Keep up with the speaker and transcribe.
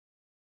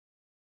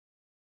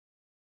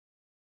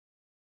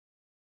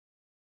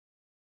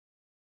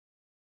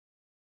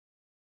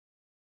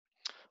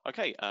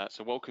Okay,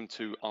 so welcome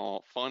to our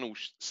final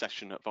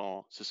session of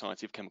our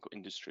Society of Chemical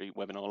Industry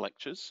webinar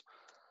lectures.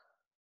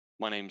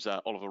 My name's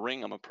Oliver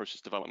Ring. I'm a process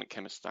development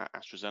chemist at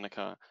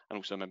AstraZeneca and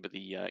also a member of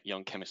the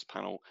Young Chemist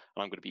panel.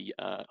 And I'm going to be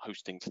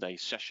hosting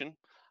today's session.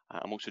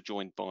 I'm also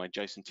joined by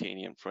Jason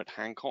Tierney and Fred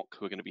Hancock,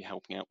 who are going to be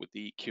helping out with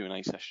the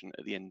Q&A session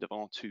at the end of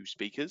our two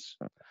speakers.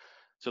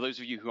 So those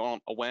of you who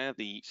aren't aware,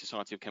 the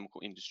Society of Chemical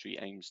Industry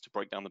aims to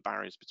break down the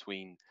barriers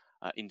between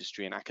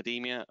industry and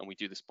academia, and we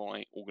do this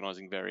by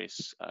organising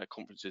various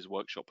conferences,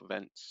 workshop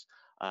events,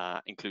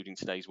 including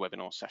today's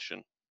webinar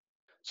session.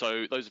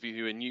 So those of you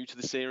who are new to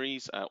the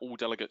series, all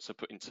delegates are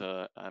put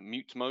into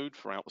mute mode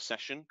throughout the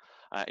session.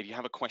 If you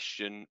have a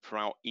question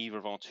throughout either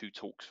of our two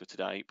talks for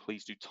today,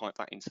 please do type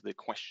that into the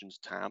questions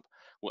tab.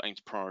 We'll aim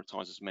to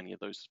prioritise as many of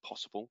those as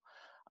possible.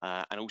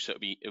 And also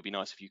it'd be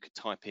nice if you could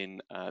type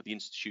in the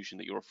institution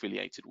that you're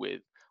affiliated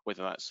with,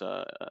 whether that's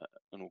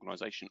an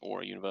organisation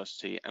or a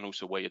university, and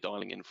also where you're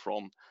dialing in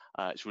from.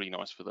 It's really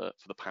nice for the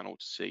panel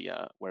to see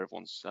where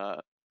everyone's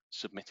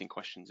submitting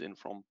questions in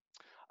from.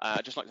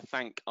 I'd just like to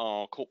thank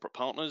our corporate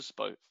partners,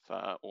 both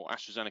or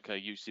AstraZeneca,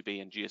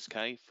 UCB, and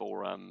GSK,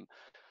 for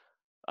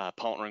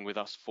partnering with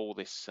us for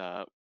this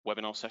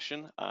webinar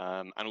session.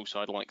 And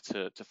also I'd like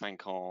to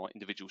thank our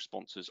individual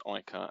sponsors,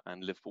 ICA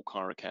and Liverpool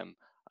Chirochem,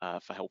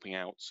 for helping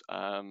out.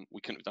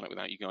 We couldn't have done it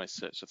without you guys,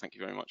 so thank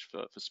you very much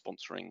for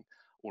sponsoring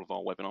all of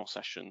our webinar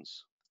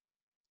sessions.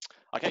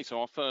 Okay,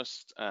 so our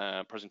first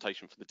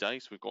presentation for the day,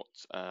 so we've got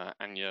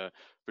Ania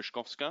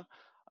Fryszkowska.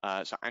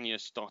 So Ania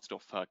started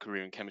off her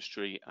career in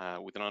chemistry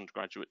with an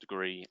undergraduate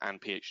degree and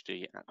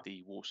PhD at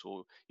the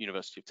Warsaw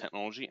University of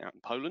Technology out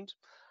in Poland.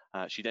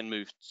 She then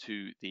moved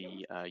to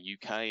the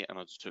UK and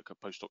undertook a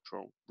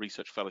postdoctoral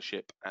research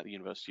fellowship at the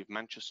University of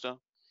Manchester.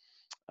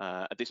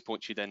 At this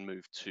point, she then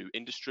moved to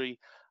industry,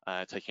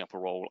 taking up a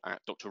role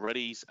at Dr.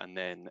 Reddy's and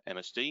then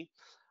MSD.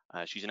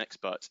 She's an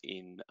expert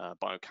in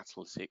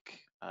biocatalytic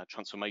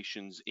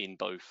transformations in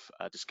both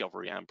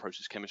discovery and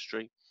process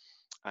chemistry.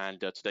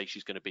 And today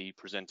she's going to be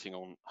presenting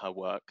on her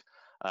work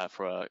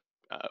for a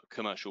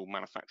commercial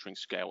manufacturing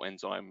scale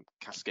enzyme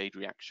cascade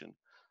reaction.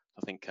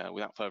 I think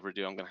without further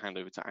ado, I'm going to hand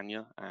over to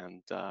Ania,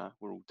 and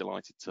we're all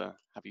delighted to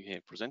have you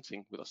here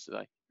presenting with us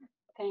today.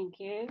 Thank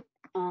you.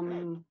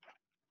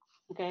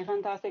 Okay,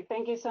 fantastic.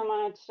 Thank you so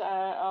much,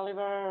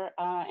 Oliver,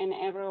 and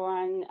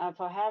everyone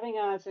for having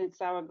us.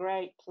 It's our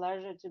great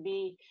pleasure to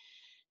be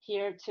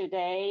here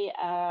today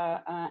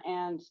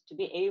and to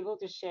be able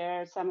to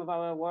share some of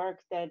our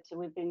work that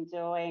we've been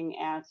doing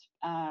at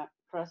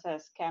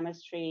process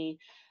chemistry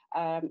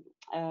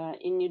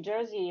in New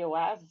Jersey,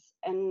 US.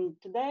 And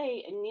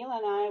today, Neil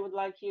and I would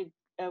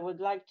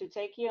like to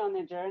take you on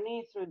a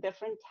journey through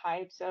different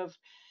types of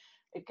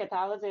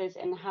catalysis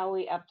and how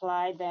we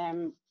apply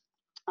them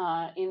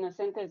in the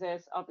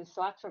synthesis of the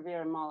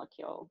Islatravir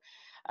molecule.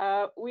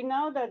 We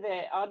know that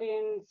the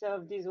audience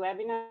of these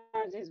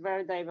webinars is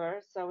very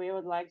diverse, so we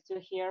would like to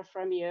hear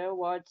from you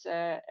what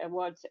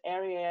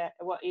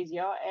is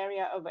your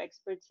area of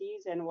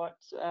expertise and what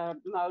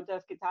mode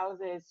of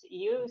catalysis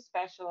you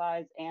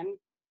specialize in.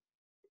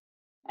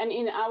 And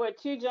in our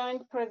two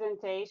joint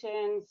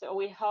presentations,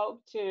 we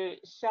hope to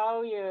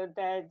show you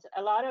that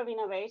a lot of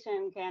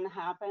innovation can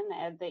happen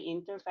at the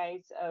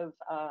interface of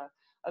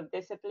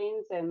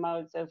disciplines and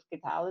modes of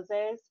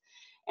catalysis.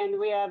 And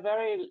we are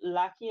very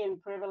lucky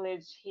and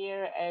privileged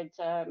here at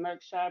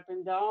Merck Sharp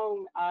and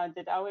Dohme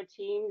that our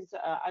teams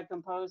are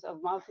composed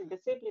of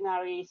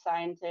multidisciplinary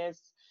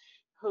scientists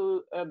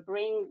who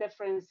bring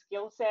different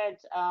skill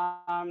sets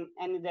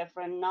and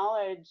different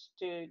knowledge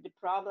to the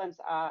problems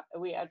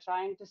we are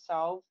trying to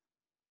solve.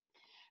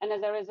 And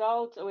as a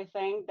result, we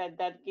think that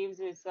that gives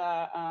us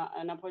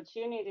an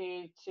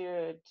opportunity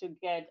to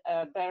get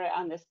a better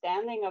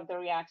understanding of the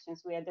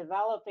reactions we are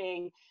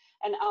developing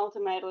and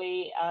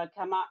ultimately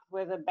come up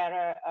with a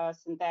better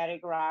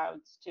synthetic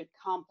routes to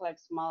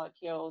complex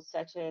molecules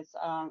such as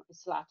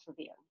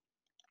Islatravir.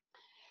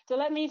 So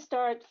let me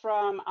start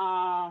from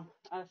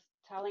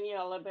telling you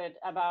a little bit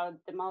about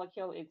the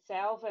molecule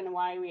itself and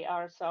why we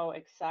are so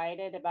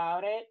excited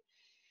about it.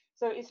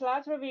 So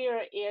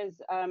Islatravir is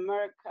a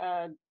Merck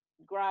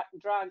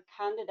drug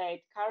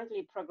candidate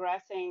currently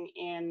progressing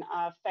in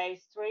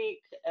phase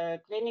 3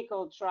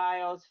 clinical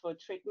trials for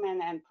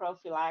treatment and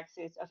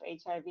prophylaxis of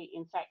HIV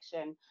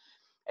infection.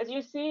 As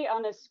you see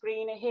on the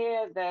screen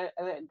here,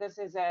 this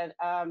is a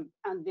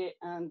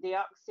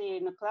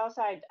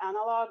deoxynucleoside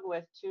analog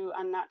with two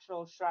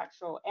unnatural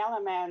structural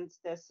elements,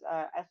 this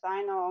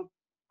ethynyl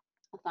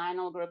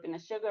group in the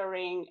sugar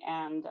ring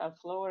and a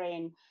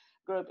fluorine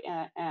group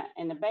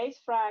in the base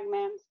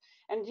fragments.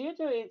 And due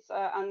to its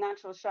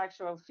unnatural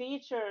structural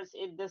features,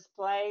 it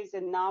displays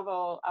a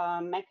novel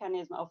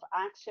mechanism of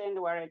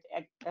action where it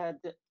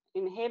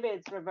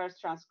inhibits reverse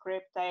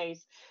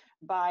transcriptase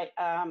by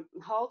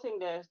halting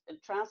the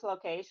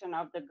translocation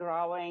of the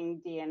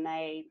growing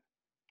DNA,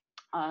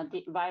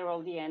 the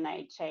viral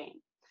DNA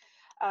chain.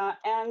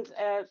 And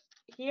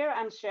here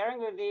I'm sharing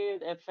with you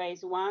the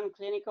phase 1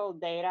 clinical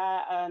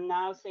data.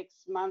 Now 6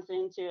 months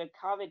into a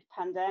COVID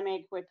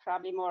pandemic, we're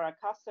probably more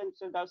accustomed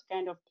to those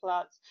kind of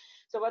plots.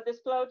 So what this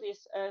plot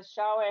is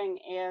showing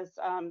is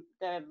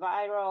the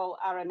viral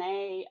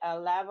RNA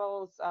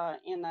levels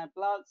in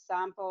blood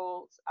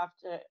samples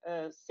after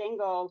a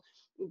single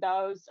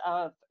dose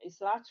of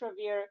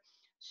Islatravir,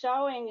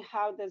 showing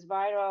how these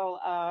viral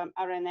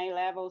RNA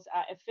levels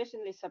are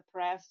efficiently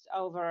suppressed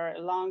over a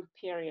long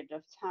period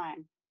of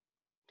time.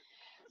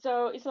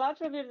 So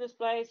Islatravir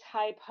displays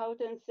high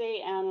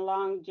potency and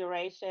long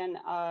duration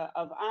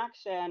of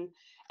action,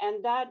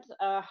 and that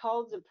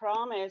holds a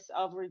promise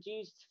of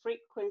reduced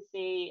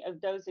frequency of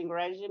dosing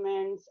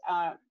regimens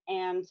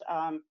and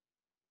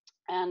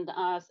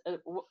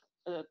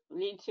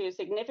lead to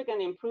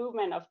significant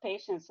improvement of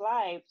patients'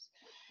 lives,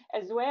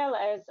 as well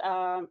as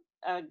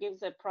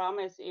gives a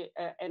promise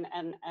and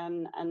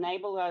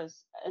enabled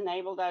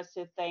us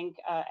to think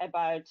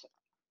about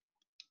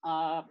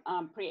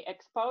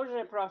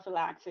pre-exposure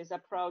prophylaxis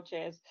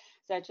approaches,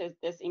 such as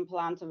this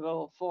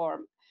implantable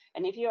form.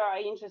 And if you are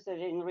interested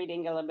in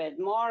reading a little bit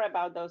more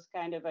about those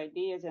kind of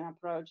ideas and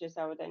approaches,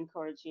 I would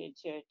encourage you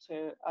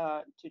to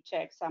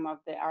check some of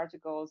the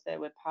articles that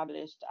were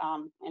published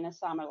in the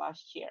summer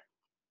last year.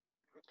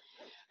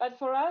 But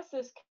for us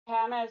as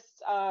chemists,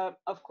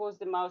 of course,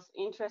 the most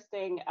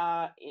interesting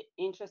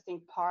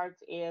part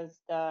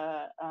is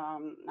the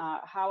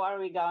how are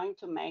we going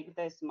to make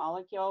this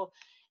molecule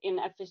in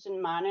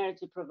efficient manner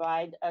to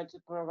provide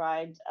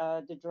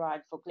the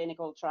drug for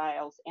clinical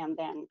trials and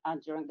then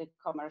during the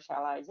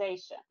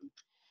commercialization.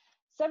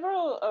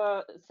 Several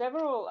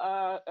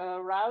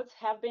routes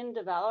have been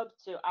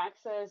developed to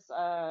access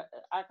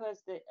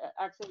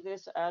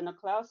this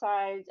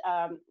nucleoside.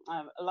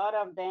 A lot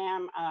of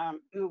them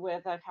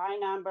with a high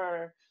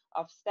number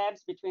of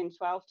steps between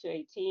 12 to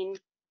 18.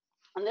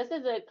 And this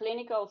is a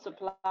clinical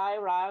supply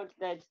route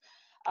that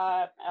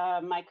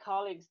my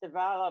colleagues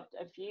developed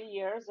a few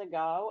years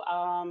ago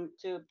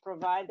to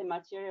provide the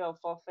material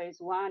for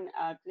phase 1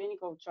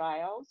 clinical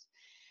trials.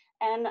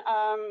 And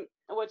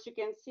what you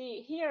can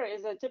see here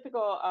is a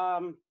typical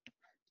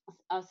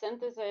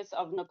synthesis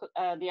of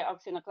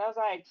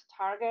deoxynucleoside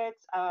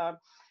targets.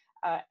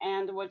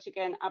 And what you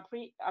can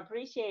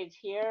appreciate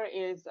here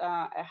is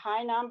a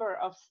high number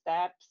of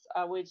steps,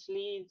 which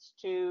leads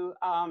to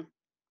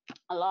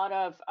a lot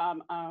of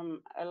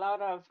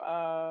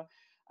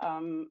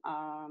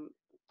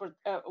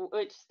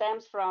which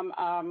stems from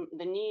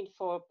the need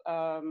for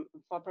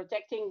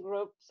protecting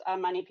groups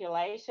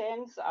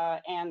manipulations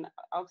and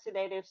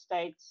oxidative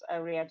states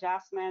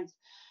readjustments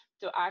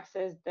to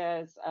access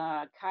this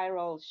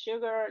chiral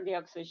sugar,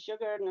 deoxy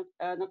sugar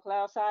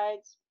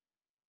nucleosides.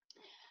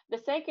 The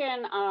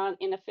second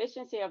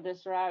inefficiency of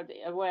this route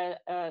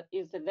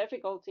is the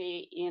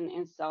difficulty in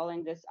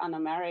installing this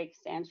anomeric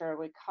center,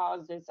 which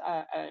causes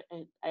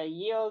a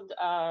yield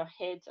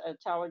hit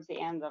towards the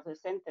end of the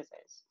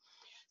synthesis.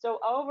 So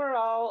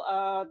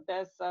overall,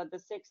 the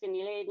 16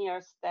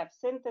 linear step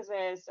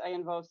synthesis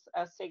involves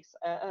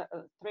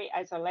 3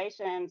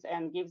 isolations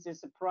and gives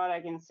us a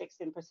product in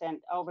 16%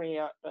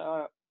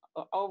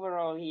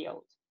 overall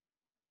yield,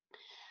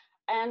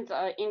 and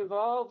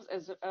involves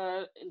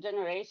a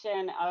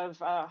generation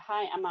of a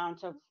high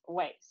amount of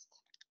waste.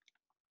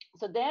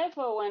 So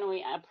therefore, when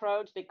we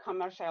approach the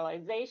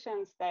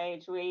commercialization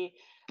stage,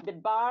 the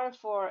bar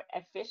for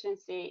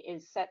efficiency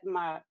is set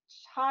much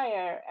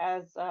higher,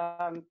 as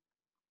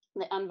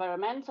the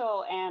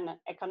environmental and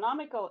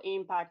economical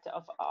impact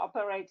of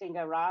operating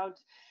a route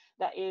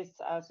that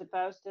is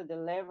supposed to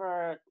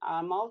deliver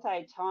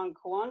multi-ton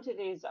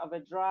quantities of a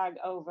drug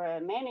over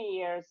many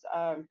years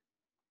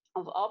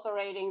of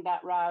operating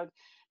that route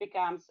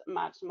becomes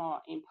much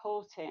more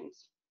important.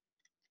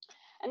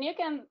 And you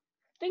can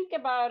think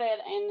about it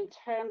in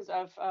terms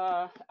of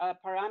a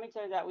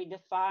parameter that we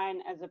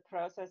define as a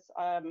process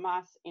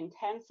mass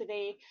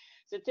intensity.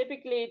 So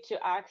typically, to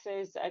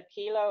access a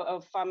kilo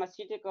of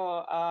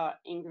pharmaceutical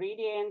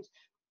ingredient,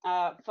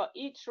 for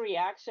each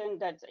reaction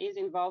that is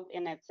involved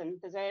in its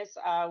synthesis,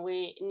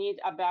 we need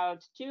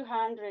about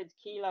 200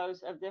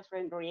 kilos of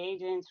different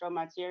reagents, raw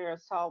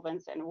materials,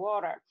 solvents, and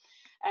water.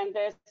 And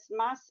this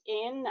mass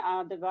in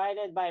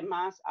divided by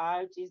mass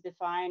out is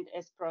defined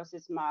as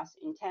process mass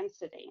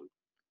intensity.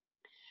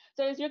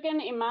 So as you can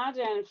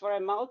imagine, for a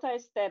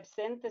multi-step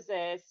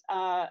synthesis,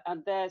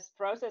 this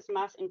process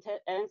mass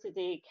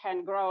intensity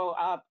can grow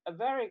up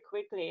very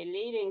quickly,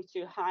 leading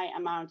to high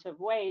amount of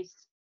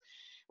waste,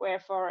 where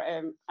for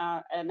a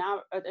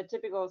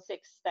typical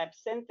 6-step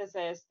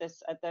synthesis,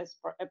 this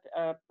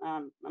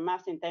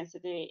mass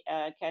intensity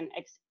can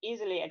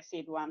easily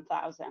exceed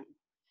 1,000.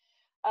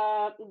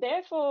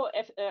 Therefore,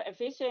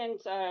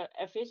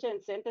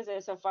 efficient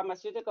synthesis of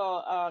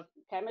pharmaceutical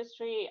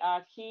chemistry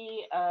are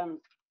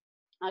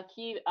a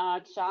key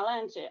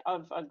challenge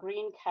of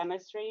green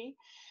chemistry.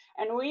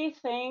 And we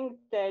think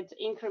that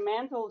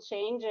incremental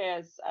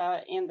changes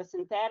in the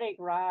synthetic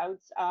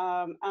routes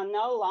are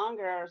no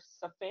longer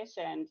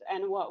sufficient.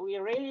 And what we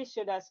really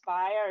should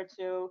aspire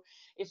to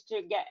is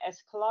to get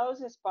as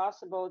close as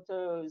possible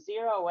to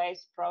zero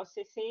waste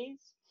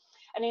processes.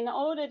 And in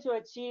order to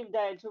achieve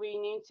that, we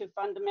need to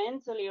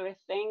fundamentally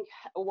rethink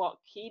what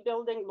key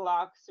building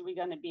blocks we're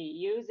going to be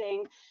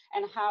using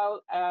and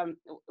how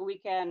we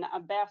can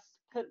best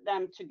put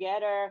them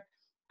together,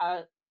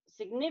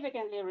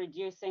 significantly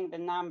reducing the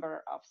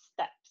number of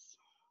steps.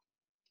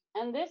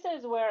 And this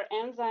is where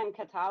enzyme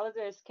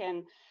catalysis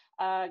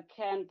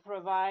can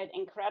provide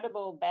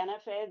incredible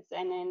benefits.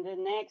 And in the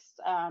next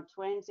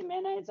 20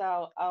 minutes,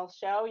 I'll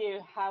show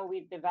you how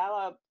we've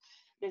developed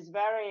this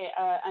very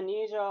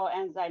unusual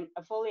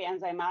fully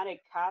enzymatic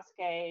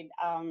cascade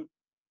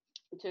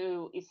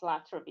to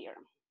Islatravir.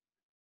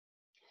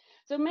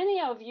 So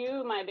many of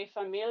you might be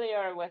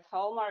familiar with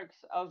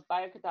hallmarks of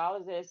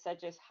biocatalysis,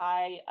 such as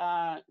high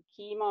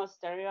chemo,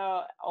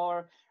 stereo,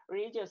 or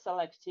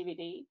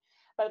regioselectivity.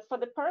 But for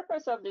the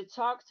purpose of the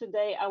talk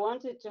today, I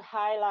wanted to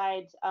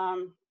highlight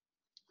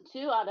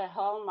two other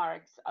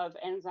hallmarks of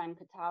enzyme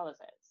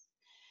catalysis.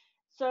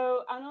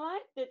 So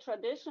unlike the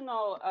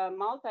traditional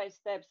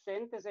multi-step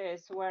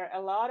synthesis, where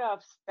a lot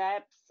of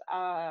steps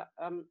are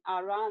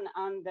run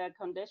under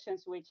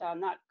conditions which are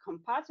not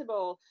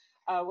compatible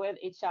with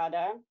each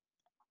other,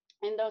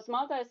 in those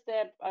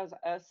multi-step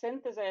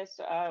synthesis,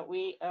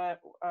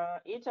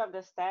 each of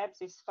the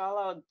steps is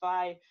followed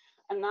by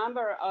a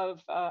number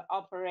of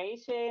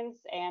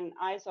operations and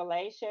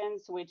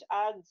isolations, which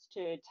adds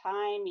to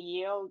time,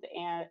 yield,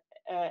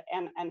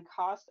 and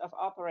cost of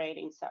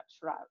operating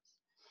such routes.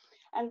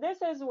 And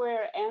this is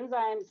where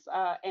enzymes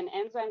and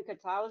enzyme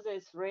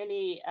catalysis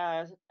really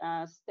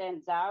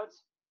stands out.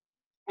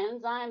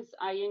 Enzymes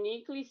are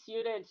uniquely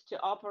suited to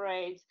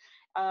operate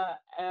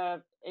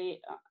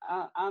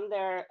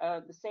under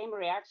the same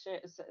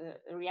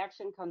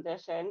reaction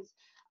conditions,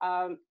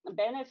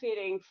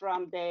 benefiting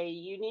from the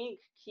unique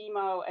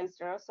chemo and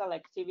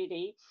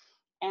stereoselectivity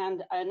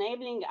and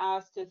enabling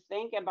us to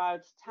think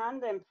about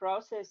tandem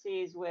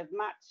processes with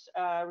much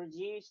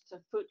reduced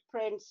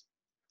footprints,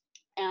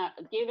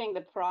 giving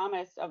the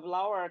promise of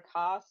lower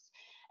costs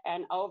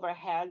and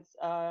overheads,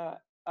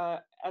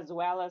 as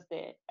well as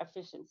the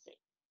efficiency.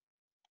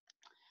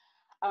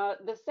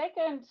 The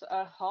second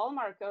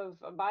hallmark of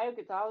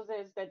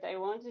biocatalysis that I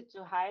wanted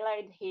to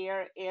highlight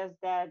here is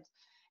that,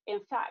 in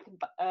fact,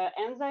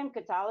 enzyme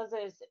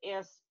catalysis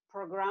is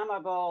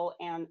programmable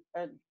and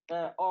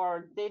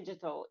or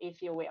digital,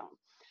 if you will.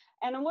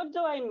 And what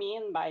do I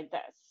mean by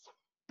this?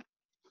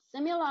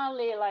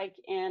 Similarly, like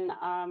in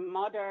the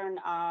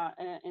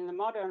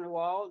modern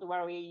world,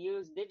 where we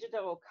use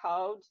digital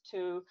code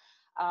to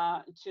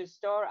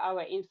store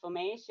our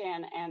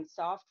information and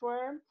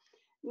software,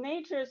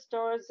 nature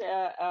stores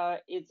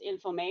its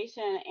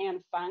information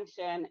and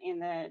function in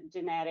the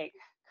genetic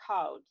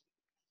code.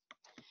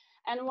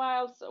 And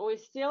whilst we're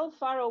still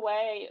far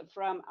away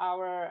from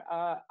our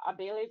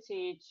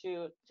ability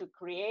to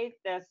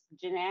create this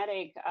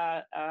genetic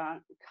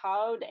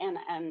code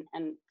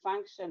and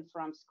function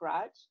from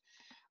scratch,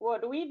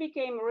 what we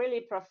became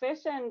really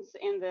proficient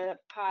in the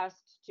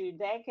past 2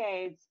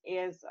 decades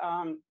is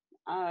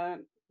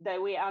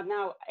that we are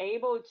now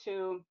able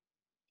to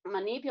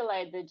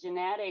manipulate the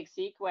genetic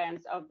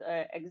sequence of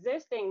the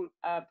existing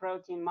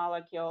protein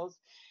molecules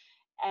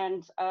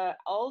and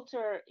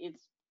alter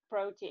its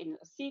protein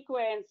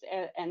sequence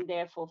and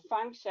therefore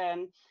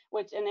function,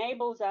 which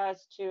enables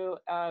us to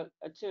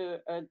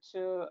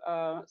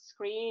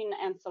screen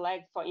and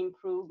select for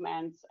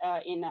improvements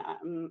in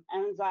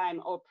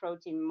enzyme or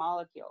protein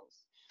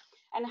molecules.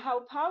 And how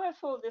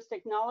powerful this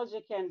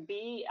technology can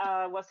be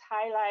was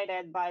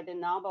highlighted by the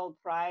Nobel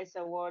Prize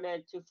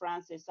awarded to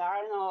Frances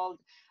Arnold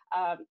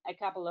a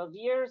couple of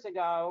years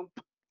ago.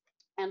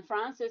 And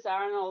Frances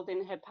Arnold,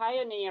 in her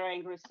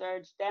pioneering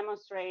research,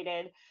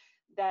 demonstrated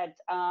that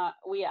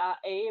we are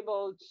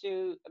able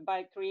to,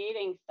 by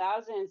creating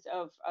thousands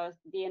of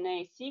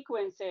DNA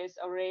sequences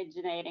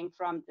originating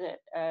from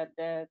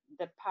the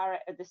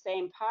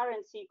same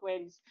parent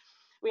sequence,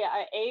 we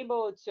are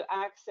able to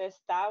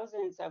access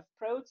thousands of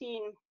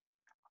protein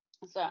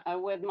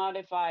with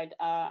modified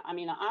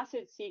amino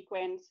acid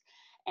sequence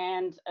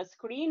and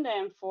screen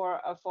them for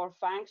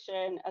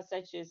function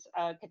such as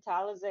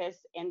catalysis,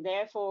 and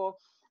therefore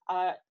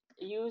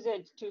use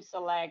it to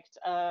select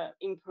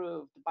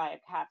improved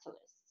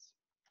biocatalysts.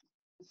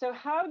 So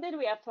how did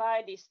we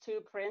apply these two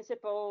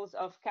principles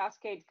of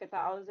cascade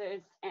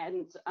catalysis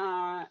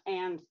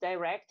and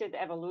directed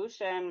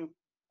evolution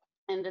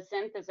in the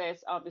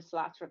synthesis of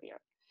Islatravir?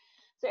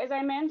 So as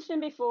I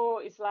mentioned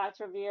before,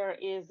 Islatravir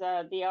is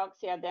a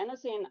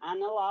deoxyadenosine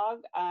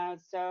analog.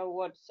 So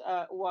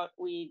what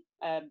we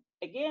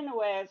begin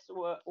with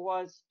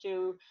was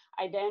to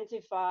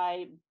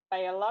identify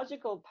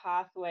biological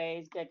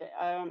pathways that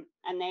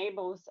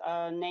enables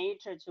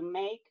nature to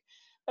make,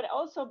 but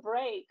also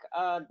break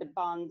the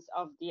bonds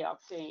of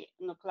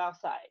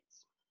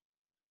deoxynucleosides.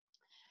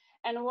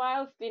 And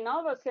whilst de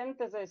novo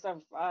synthesis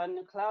of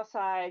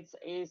nucleosides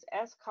is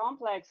as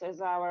complex as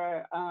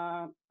our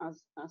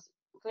as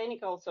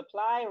clinical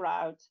supply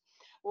route,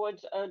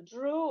 what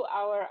drew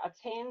our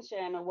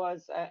attention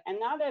was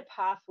another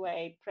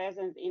pathway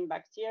present in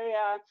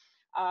bacteria.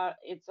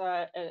 It's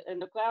a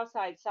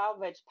nucleoside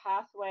salvage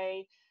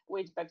pathway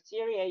which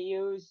bacteria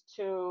use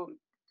to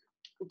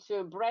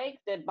break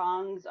the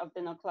bonds of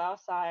the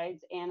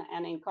nucleosides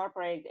and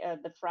incorporate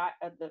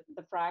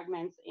the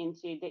fragments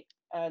into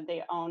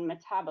their own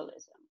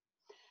metabolism.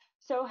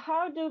 So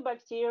how do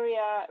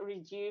bacteria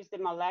reduce the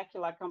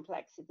molecular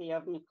complexity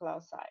of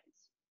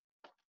nucleosides?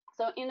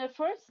 So in the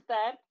first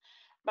step,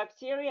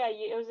 bacteria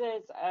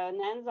uses an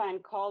enzyme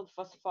called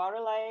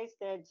phosphorylase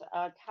that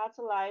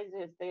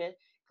catalyzes the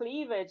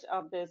cleavage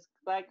of this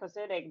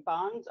glycosidic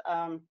bond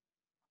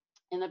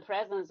in the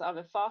presence of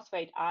a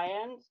phosphate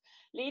ions,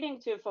 leading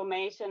to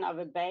formation of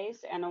a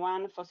base and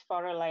one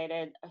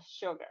phosphorylated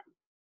sugar.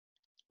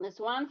 This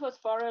one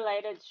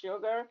phosphorylated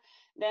sugar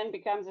then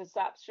becomes a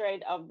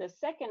substrate of the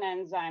second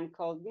enzyme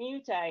called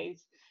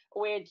mutase,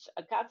 which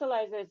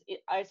catalyzes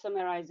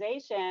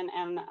isomerization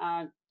and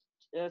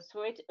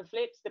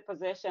flips the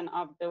position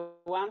of the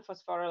one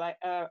phosphorylated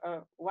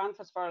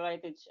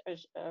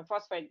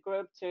phosphate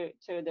group to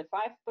the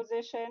 5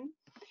 position.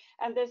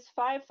 And this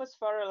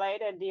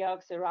 5-phosphorylated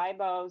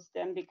deoxyribose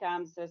then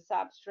becomes the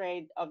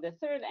substrate of the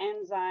third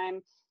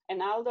enzyme, an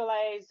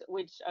aldolase,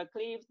 which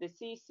cleaves the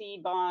CC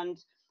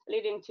bond,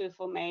 leading to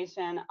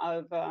formation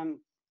of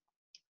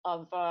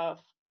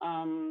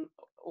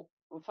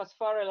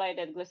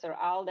phosphorylated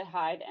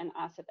glyceraldehyde and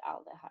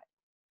acetaldehyde.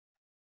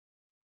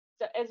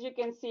 So as you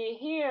can see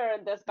here,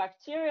 this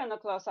bacterial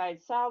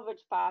nucleoside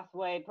salvage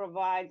pathway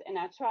provides an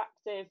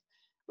attractive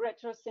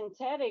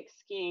retrosynthetic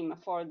scheme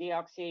for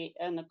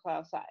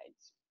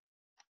deoxynucleosides.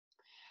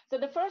 So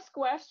the first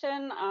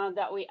question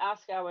that we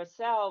ask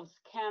ourselves,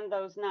 can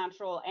those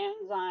natural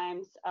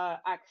enzymes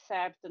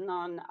accept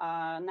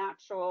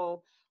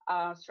non-natural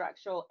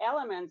structural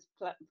elements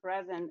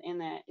present in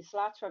the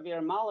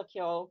Islatravir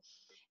molecule?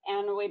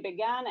 And we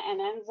began an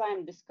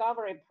enzyme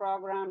discovery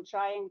program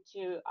trying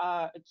to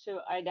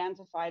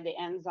identify the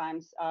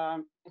enzymes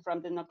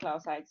from the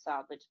nucleoside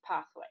salvage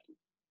pathway.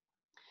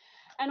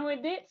 And we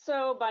did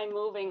so by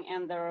moving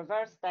in the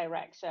reverse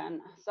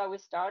direction. So we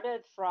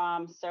started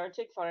from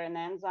searching for an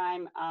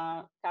enzyme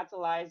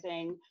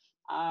catalyzing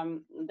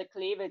the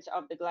cleavage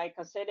of the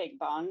glycosidic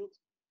bond.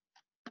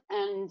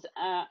 And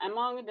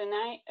among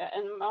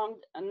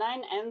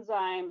 9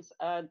 enzymes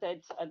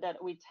that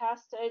we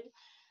tested,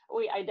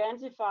 we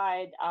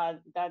identified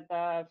that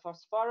the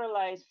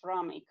phosphorylase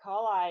from E.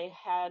 coli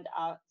had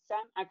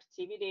some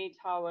activity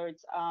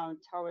towards a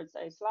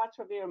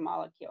Islatravir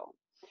molecule.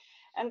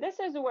 And this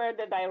is where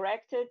the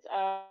directed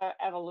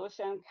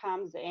evolution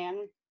comes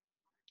in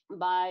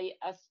by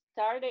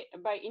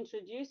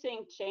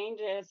introducing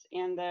changes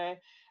in the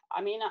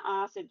amino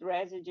acid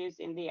residues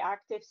in the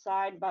active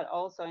site, but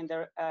also in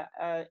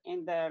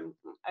the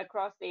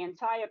across the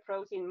entire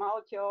protein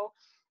molecule.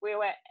 We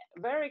were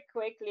very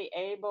quickly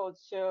able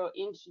to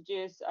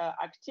introduce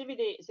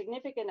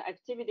significant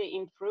activity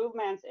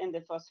improvements in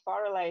the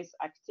phosphorylase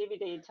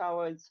activity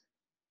towards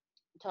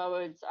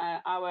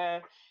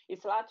our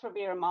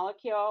Islatravir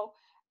molecule,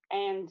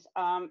 and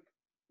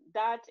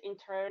that in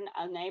turn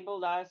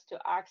enabled us to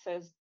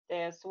access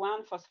this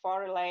one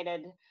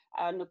phosphorylated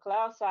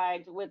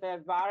nucleoside with a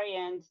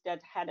variant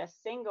that had a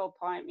single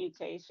point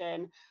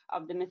mutation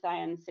of the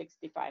methionine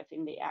 65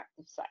 in the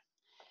active site.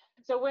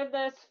 So with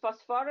this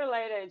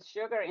phosphorylated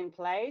sugar in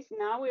place,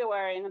 now we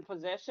were in a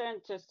position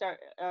to start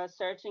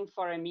searching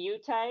for a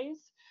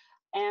mutase.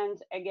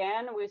 And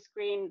again, we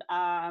screened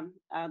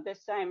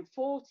this time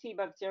full T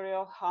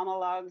bacterial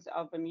homologs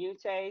of a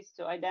mutase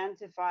to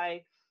identify,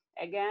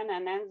 again,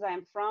 an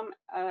enzyme from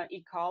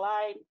E.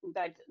 coli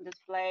that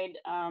displayed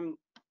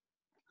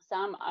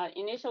some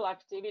initial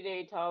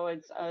activity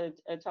towards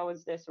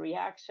this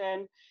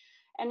reaction.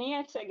 And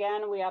yet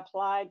again, we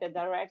applied the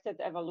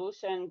directed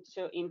evolution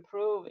to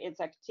improve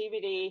its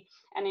activity.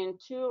 And in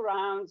 2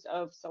 rounds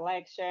of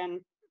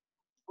selection,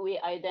 we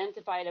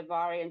identified a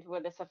variant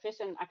with a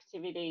sufficient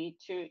activity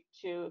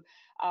to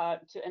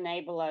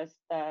enable us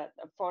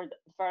for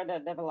further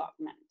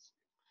development.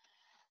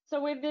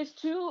 So with these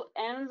 2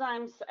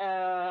 enzymes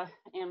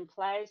in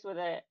place with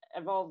the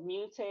evolved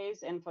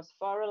mutase and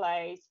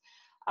phosphorylase,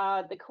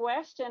 the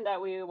question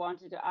that we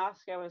wanted to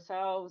ask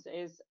ourselves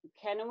is,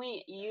 can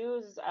we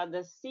use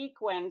the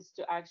sequence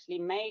to actually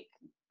make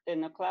the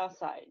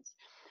nucleosides?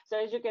 So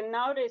as you can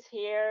notice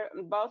here,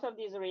 both of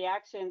these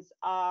reactions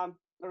are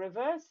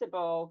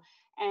reversible,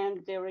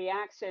 and the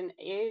reaction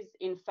is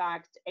in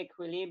fact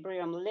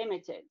equilibrium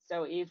limited.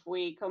 So if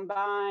we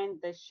combine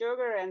the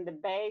sugar and the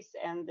base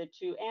and the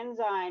 2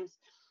 enzymes,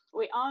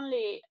 we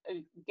only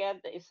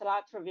get the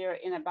Islatravir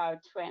in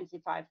about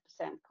 25%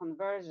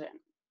 conversion.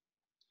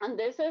 And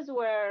this is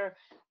where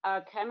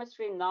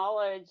chemistry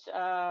knowledge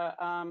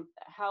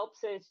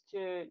helps us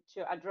to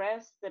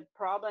address the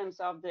problems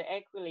of the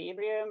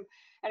equilibrium.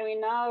 And we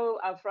know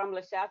from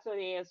Le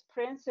Chatelier's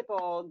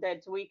principle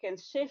that we can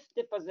shift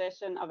the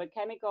position of a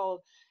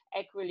chemical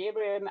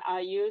equilibrium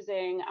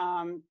using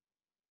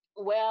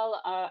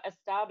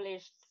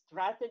well-established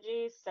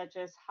strategies such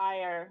as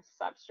higher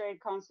substrate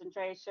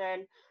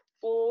concentration,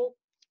 or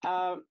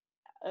uh,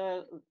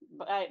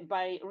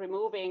 by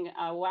removing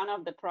one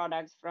of the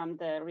products from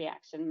the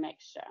reaction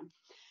mixture.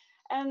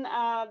 And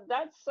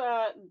that's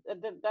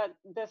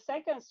the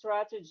second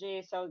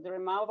strategy. So the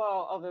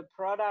removal of a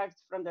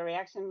product from the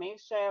reaction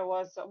mixture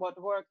was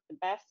what worked the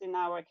best in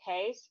our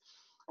case.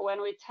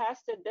 When we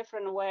tested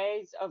different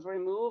ways of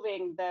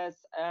removing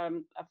this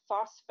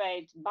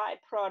phosphate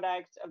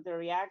byproduct of the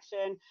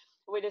reaction,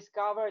 we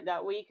discovered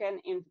that we can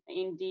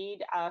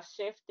indeed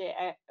shift the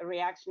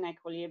reaction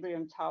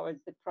equilibrium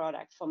towards the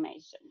product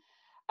formation.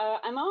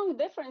 Among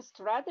different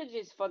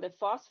strategies for the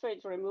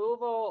phosphate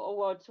removal,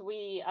 what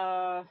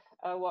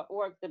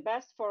worked the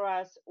best for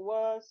us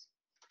was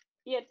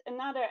yet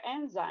another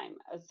enzyme.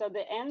 So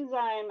the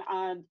enzyme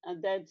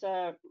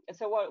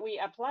so what we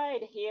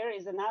applied here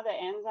is another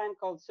enzyme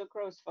called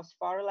sucrose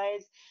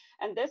phosphorylase,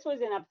 and this was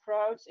an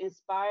approach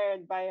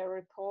inspired by a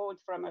report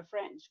from a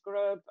French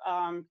group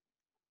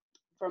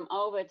from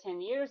over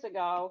 10 years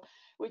ago,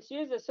 which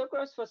uses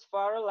sucrose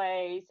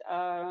phosphorylase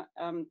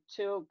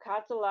to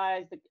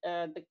catalyze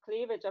the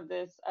cleavage of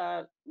this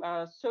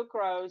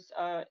sucrose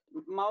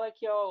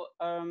molecule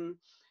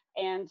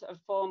and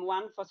form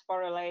one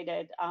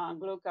phosphorylated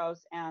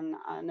glucose and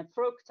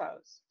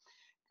fructose.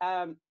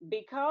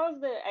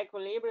 Because the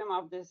equilibrium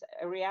of this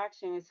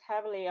reaction is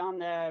heavily on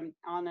the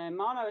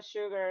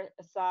monosugar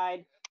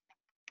side,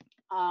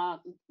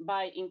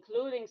 by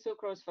including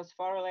sucrose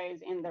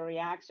phosphorylase in the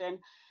reaction,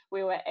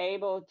 we were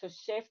able to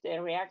shift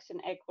the reaction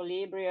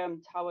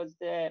equilibrium towards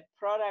the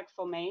product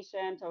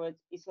formation, towards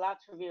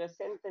islatravir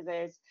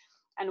synthesis,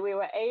 and we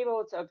were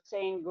able to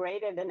obtain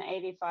greater than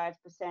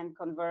 85%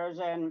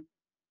 conversion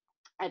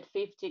at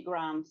 50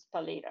 grams per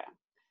liter.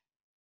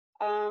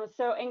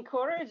 So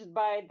encouraged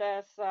by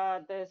this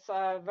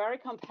very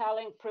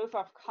compelling proof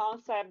of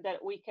concept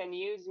that we can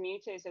use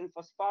mutase and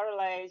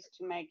phosphorylase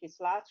to make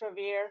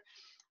islatravir,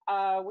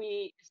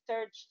 we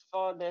searched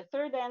for the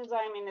third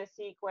enzyme in the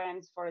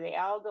sequence, for the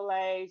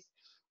aldolase,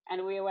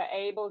 and we were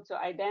able to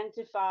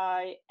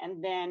identify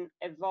and then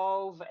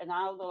evolve an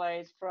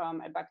aldolase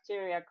from a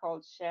bacteria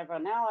called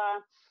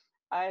Chevronella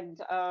and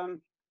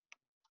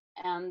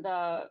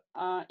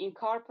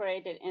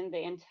incorporate it in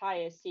the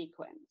entire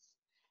sequence.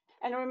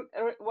 And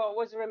what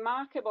was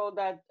remarkable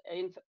that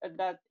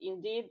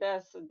indeed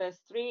this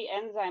three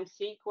enzyme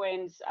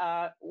sequence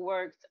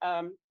worked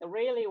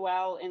really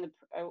well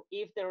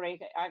if the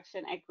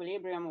reaction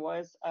equilibrium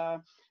was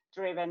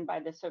driven by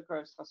the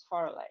sucrose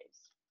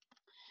phosphorylase.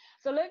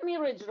 So let me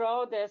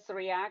redraw this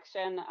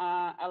reaction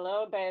a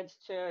little bit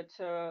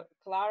to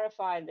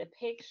clarify the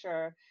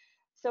picture.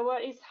 So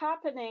what is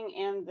happening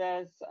in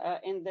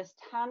this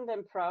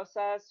tandem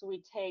process?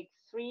 We take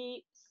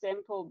three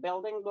simple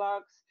building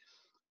blocks: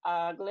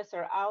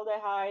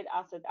 glyceraldehyde,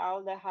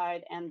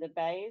 acetaldehyde, and the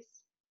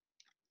base.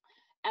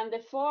 And the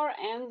four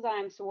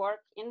enzymes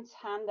work in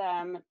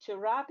tandem to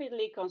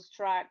rapidly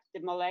construct the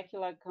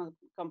molecular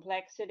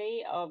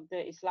complexity of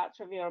the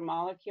islatravir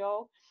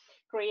molecule,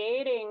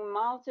 creating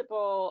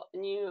multiple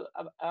new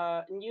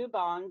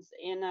bonds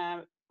in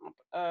a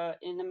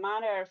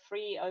manner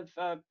free of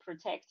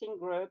protecting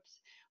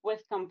groups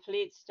with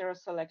complete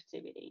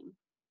stereoselectivity.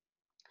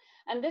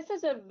 And this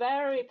is a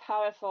very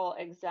powerful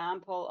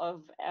example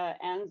of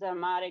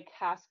enzymatic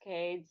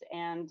cascades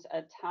and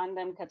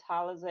tandem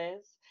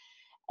catalysis.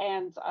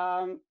 And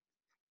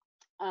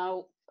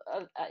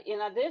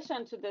in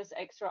addition to this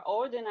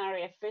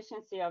extraordinary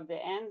efficiency of the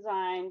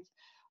enzymes,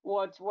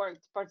 what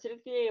worked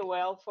particularly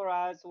well for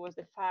us was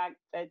the fact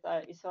that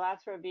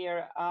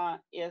islatravir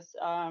is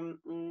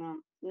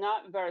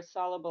not very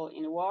soluble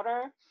in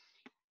water.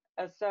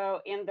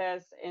 So in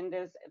this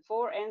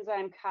four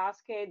enzyme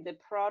cascade, the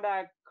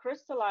product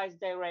crystallized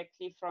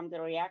directly from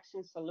the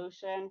reaction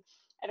solution,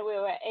 and we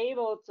were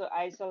able to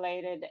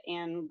isolate it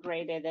in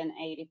greater than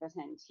 80%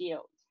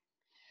 yield.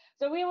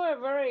 So we were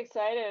very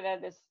excited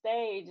at this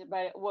stage,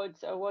 but what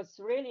was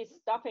really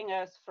stopping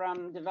us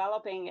from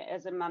developing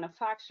as a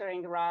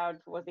manufacturing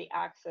route was the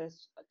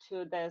access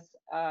to this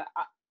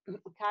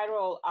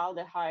chiral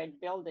aldehyde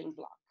building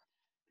block.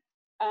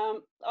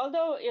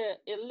 Although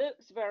it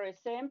looks very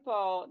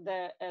simple,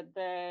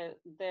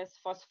 this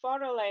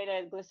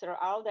phosphorylated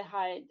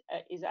glyceraldehyde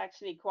is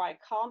actually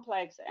quite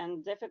complex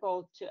and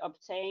difficult to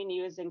obtain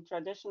using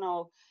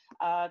traditional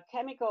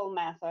chemical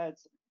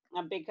methods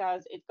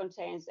because it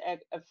contains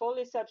a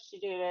fully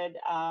substituted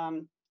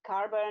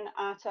carbon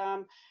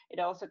atom. It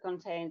also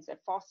contains a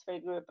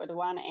phosphate group at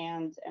one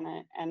end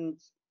and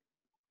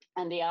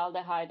the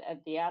aldehyde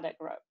at the other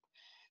group.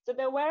 So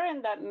there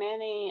weren't that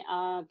many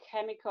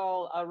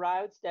chemical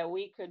routes that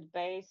we could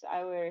base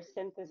our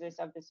synthesis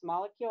of this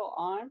molecule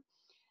on.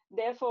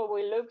 Therefore,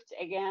 we looked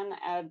again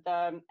at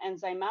the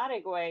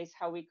enzymatic ways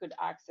how we could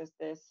access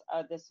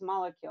this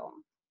molecule.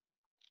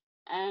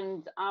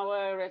 And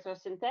our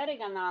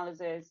retrosynthetic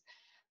analysis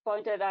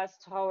pointed us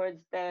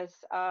towards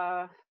this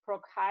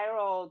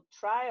prochiral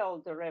trial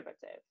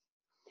derivative.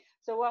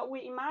 So what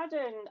we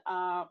imagined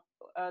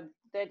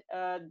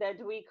that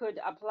we could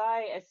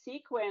apply a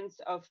sequence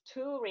of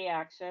two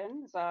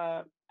reactions,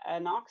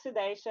 an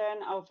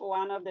oxidation of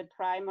one of the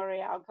primary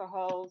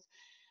alcohols,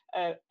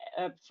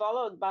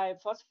 followed by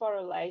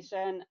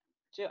phosphorylation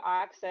to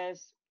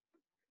access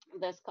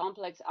this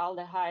complex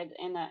aldehyde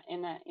in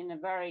a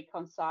very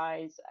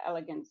concise,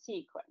 elegant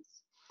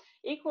sequence.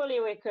 Equally,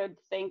 we could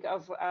think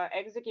of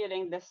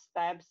executing the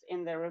steps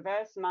in the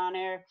reverse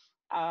manner,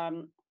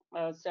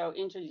 so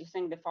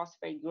introducing the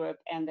phosphate group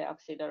and the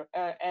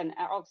and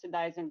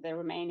oxidizing the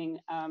remaining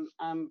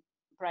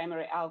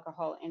primary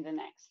alcohol in the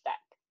next step.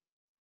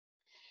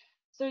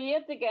 So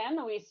yet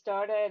again, we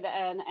started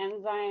an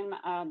enzyme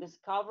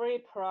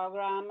discovery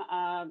program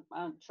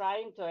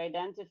trying to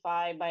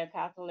identify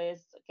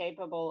biocatalysts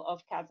capable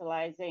of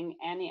catalyzing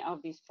any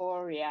of these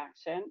four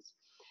reactions.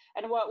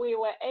 And what we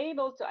were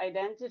able to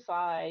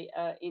identify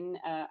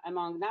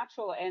among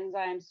natural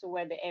enzymes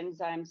were the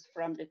enzymes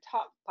from the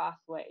top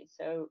pathway.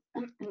 So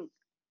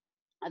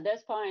at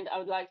this point, I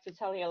would like to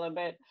tell you a little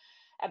bit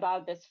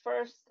about this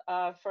first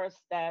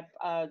step,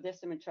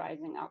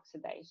 desymmetrizing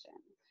oxidation.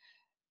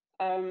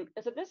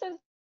 So this is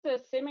a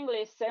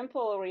seemingly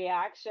simple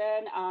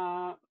reaction,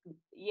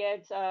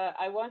 yet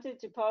I wanted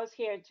to pause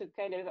here to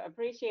kind of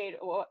appreciate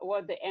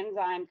what the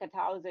enzyme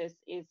catalysis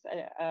is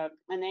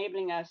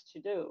enabling us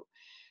to do.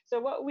 So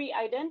what we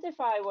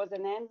identified was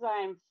an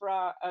enzyme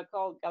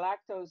called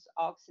galactose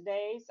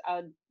oxidase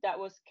that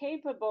was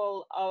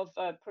capable of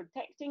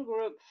protecting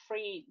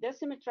group-free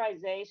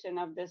desymmetrization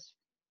of this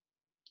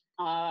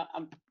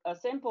a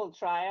simple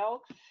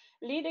trial,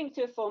 leading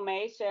to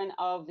formation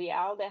of the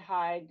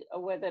aldehyde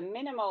with a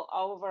minimal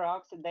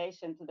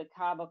over-oxidation to the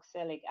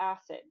carboxylic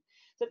acid.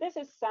 So this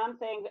is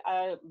something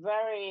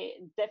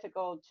very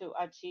difficult to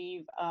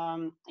achieve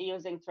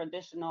using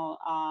traditional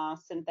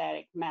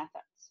synthetic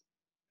methods.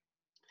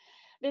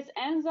 This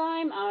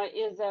enzyme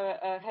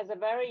has a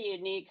very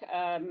unique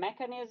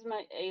mechanism.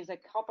 It is a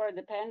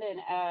copper-dependent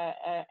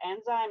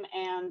enzyme,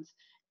 and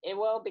it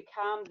will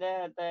become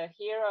the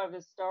hero of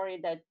the story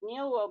that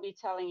Neil will be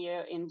telling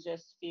you in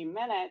just a few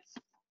minutes.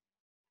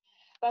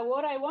 But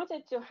what I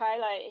wanted to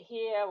highlight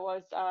here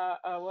was the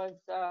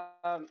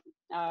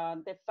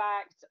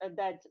fact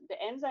that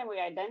the enzyme we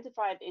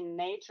identified in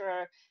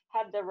nature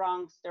had the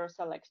wrong stir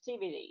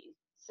selectivity.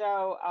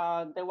 So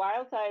the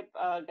wild type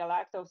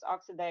galactose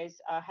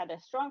oxidase had a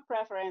strong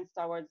preference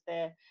towards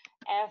the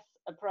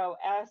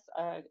pro-S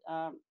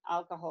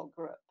alcohol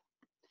group.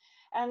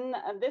 And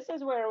this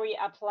is where we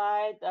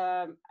applied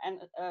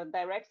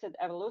directed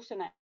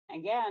evolution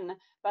again,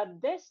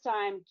 but this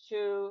time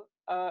to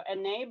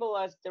enable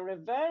us the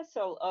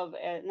reversal of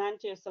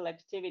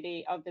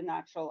non-selectivity of the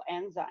natural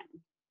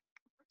enzyme.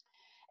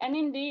 And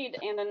indeed,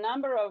 in a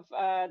number of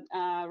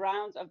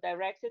rounds of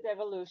directed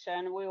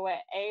evolution, we were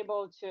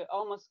able to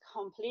almost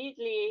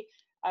completely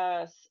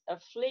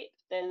flip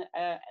the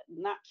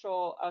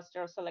natural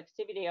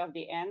stereoselectivity of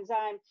the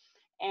enzyme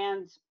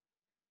and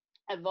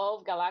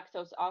evolve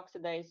galactose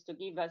oxidase to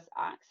give us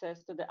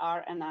access to the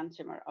R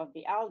enantiomer of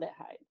the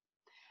aldehyde.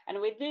 And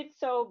we did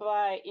so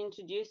by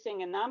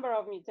introducing a number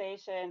of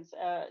mutations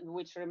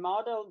which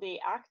remodeled the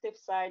active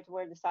site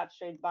where the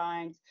substrate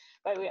binds,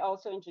 but we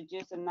also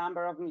introduced a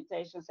number of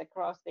mutations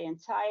across the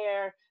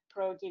entire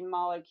protein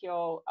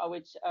molecule,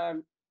 which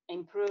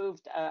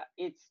improved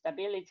its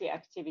stability,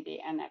 activity,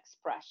 and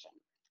expression.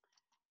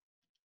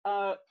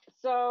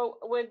 So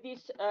with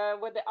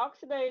the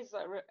oxidase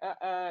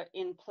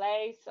in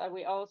place,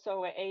 we also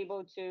were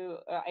able to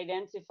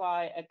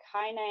identify a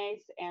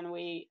kinase, and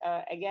we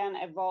again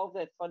evolved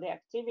it for the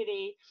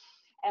activity,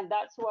 and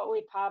that's what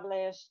we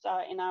published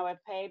in our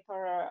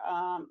paper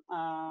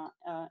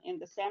in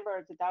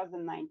December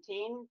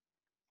 2019.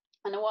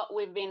 And what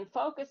we've been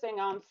focusing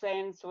on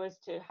since was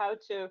how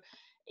to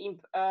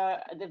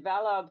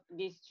develop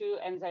these two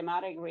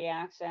enzymatic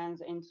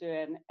reactions into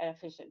an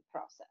efficient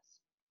process.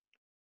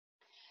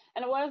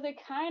 And while the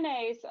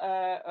kinase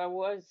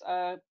was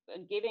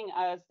giving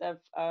us the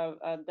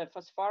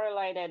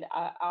phosphorylated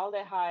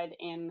aldehyde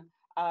in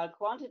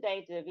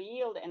quantitative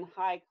yield and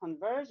high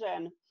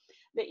conversion,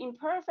 the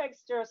imperfect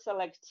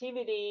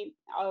stereoselectivity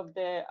of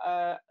the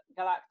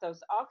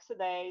galactose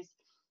oxidase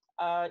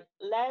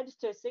led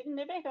to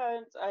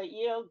significant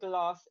yield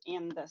loss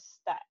in the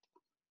step.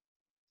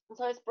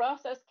 So as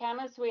process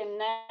chemists, we are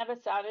never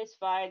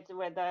satisfied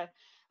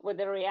with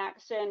the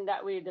reaction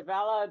that we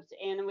developed,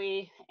 and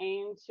we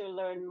aim to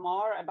learn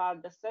more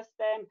about the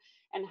system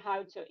and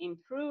how to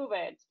improve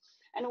it.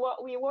 And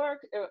what we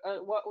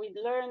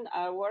learned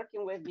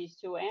working with these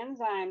two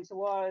enzymes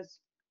was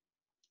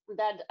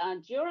that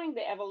during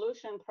the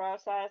evolution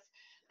process,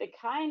 the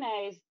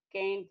kinase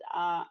gained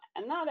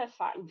another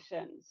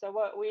function. So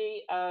what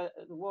we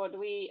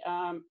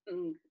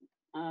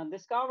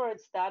discovered,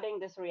 studying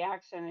this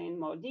reaction in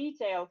more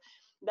detail,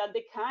 that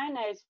the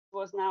kinase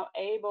was now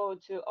able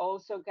to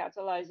also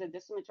catalyze the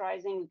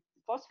desymmetrizing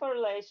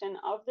phosphorylation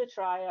of the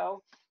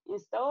trio,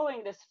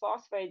 installing this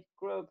phosphate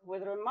group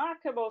with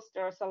remarkable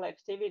stir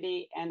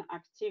selectivity and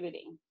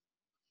activity.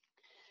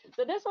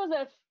 So this was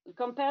a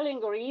compelling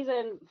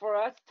reason for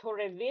us to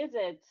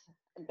revisit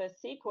the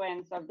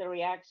sequence of the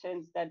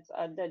reactions that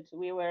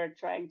we were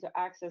trying to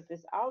access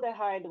this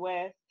aldehyde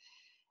with,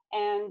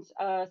 and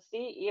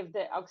see if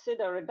the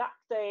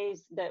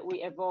oxidoreductase that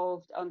we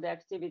evolved on the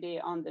activity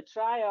on the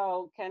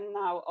trio can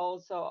now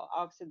also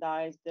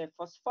oxidize the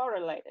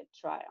phosphorylated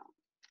trio.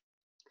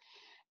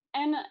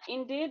 And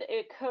indeed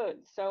it could.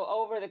 So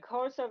over the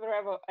course of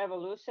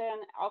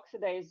evolution,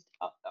 oxidase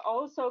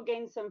also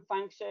gained some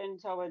function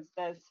towards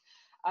this,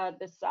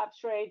 the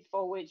substrate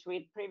for which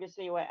we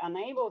previously were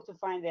unable to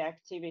find the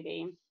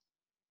activity.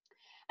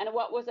 And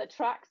what was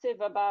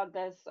attractive about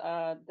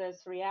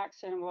this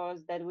reaction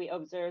was that we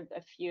observed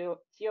a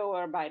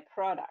fewer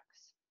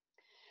byproducts.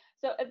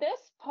 So at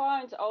this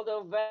point,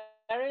 although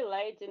very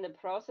late in the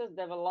process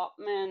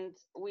development,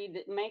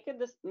 we made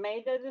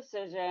the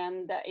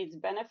decision that it's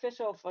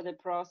beneficial for the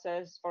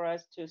process for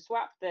us to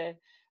swap the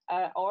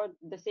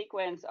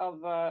sequence of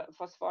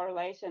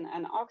phosphorylation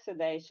and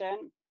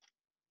oxidation.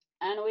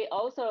 And we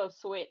also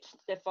switched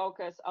the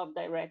focus of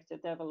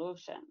directed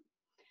evolution.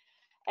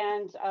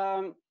 And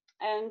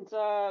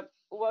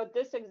what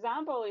this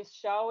example is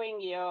showing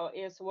you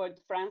is what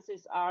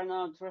Francis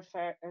Arnold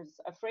refers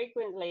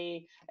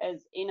frequently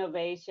as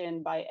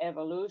innovation by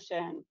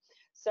evolution.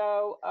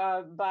 So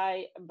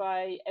by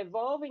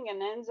evolving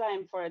an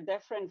enzyme for a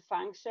different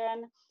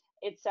function,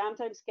 it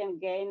sometimes can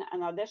gain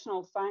an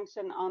additional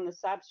function on the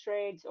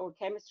substrate or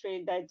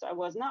chemistry that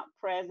was not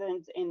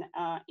present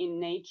in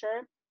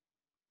nature.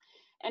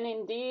 And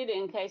indeed,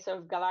 in case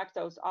of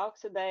galactose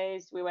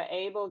oxidase, we were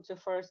able to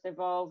first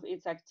evolve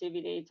its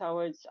activity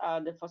towards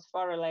the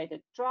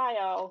phosphorylated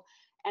trio,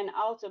 and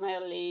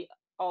ultimately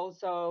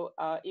also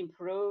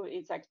improve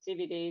its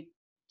activity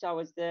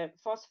towards the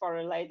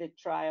phosphorylated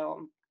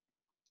trio.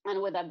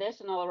 And with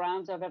additional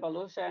rounds of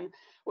evolution,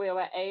 we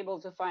were able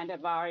to find a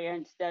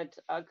variant that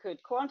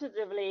could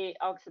quantitatively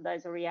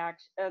oxidize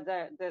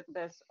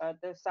the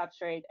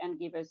substrate and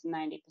give us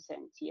 90%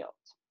 yield.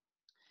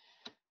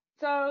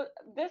 So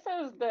this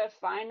is the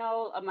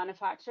final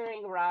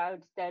manufacturing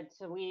route that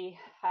we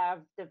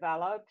have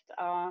developed.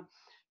 And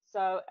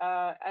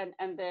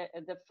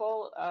the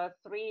full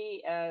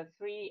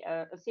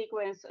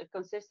sequence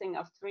consisting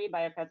of 3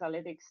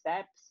 biocatalytic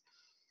steps.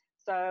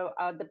 So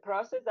the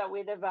process that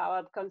we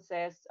developed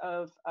consists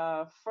of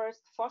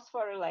first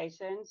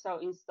phosphorylation, so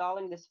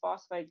installing this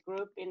phosphate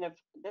group in the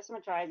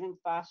desymmetrizing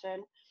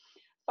fashion,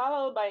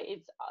 followed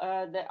by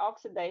the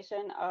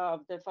oxidation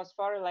of the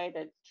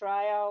phosphorylated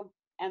trio,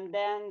 and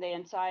then the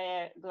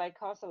entire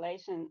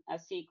glycosylation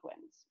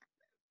sequence.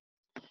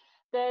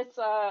 This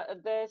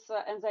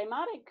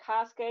enzymatic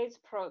cascade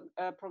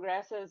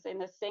progresses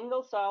in a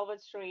single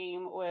solvent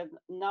stream with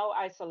no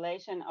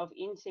isolation of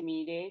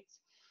intermediates.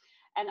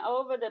 And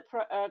over the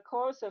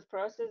course of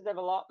process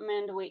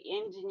development, we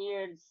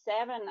engineered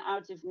 7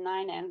 out of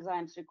 9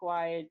 enzymes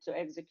required to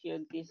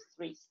execute these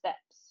 3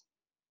 steps.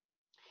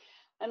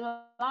 And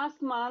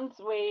last month,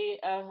 we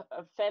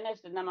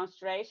finished the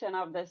demonstration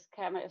of this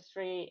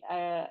chemistry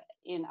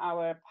in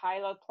our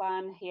pilot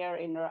plant here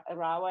in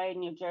Rahway,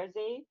 New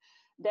Jersey,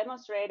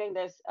 demonstrating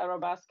this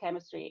robust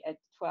chemistry at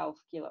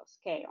 12 kilo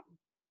scale.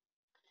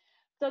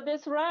 So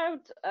this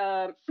route,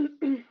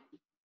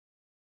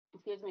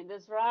 excuse me,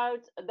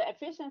 the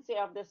efficiency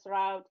of this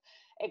route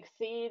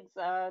exceeds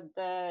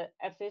the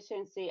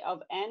efficiency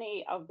of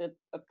any of the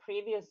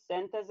previous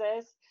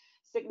syntheses,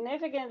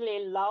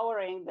 significantly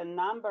lowering the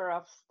number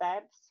of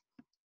steps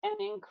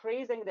and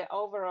increasing the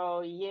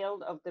overall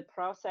yield of the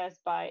process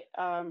by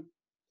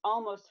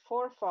almost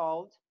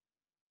 4-fold,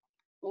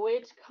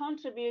 which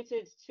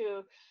contributed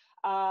to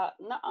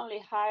not only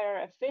higher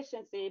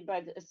efficiency,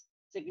 but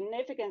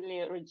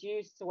significantly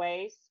reduced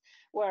waste,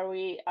 where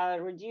we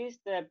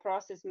reduced the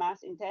process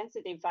mass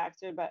intensity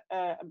factor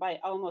by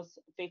almost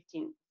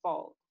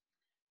 15-fold.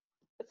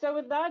 So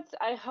with that,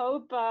 I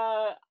hope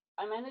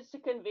I managed to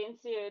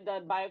convince you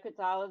that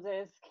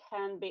biocatalysis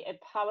can be a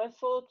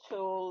powerful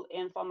tool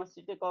in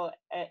pharmaceutical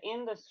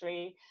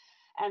industry,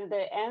 and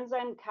the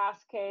enzyme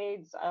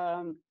cascades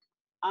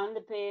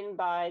underpinned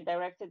by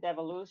directed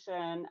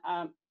evolution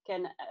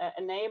can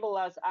enable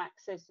us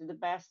access to the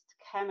best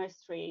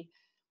chemistry,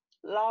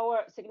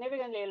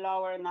 significantly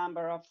lower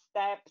number of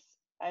steps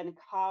and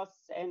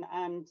costs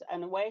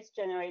and waste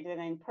generated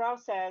in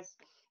process,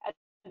 at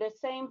the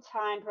same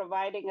time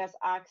providing us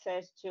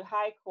access to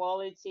high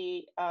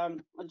quality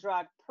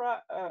drug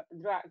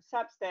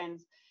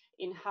substance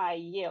in high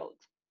yield.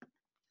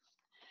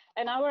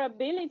 And our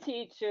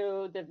ability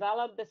to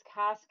develop this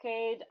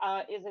cascade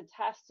is a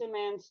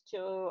testament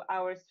to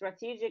our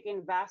strategic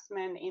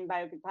investment in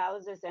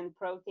biocatalysis and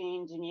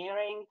protein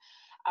engineering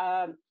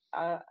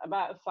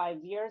about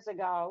 5 years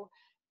ago,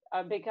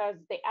 because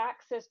the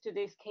access to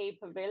these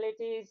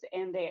capabilities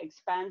and the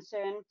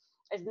expansion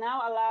is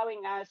now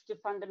allowing us to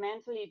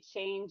fundamentally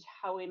change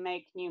how we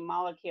make new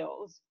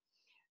molecules,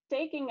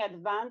 taking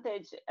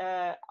advantage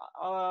of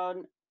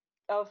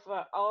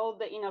all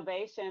the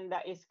innovation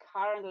that is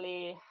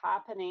currently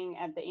happening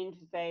at the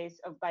interface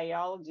of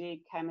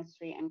biology,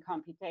 chemistry, and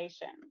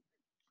computation.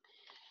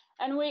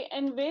 And we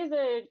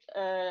envisage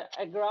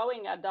a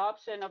growing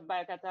adoption of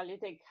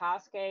biocatalytic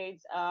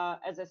cascades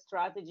as a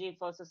strategy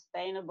for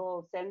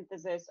sustainable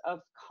synthesis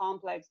of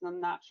complex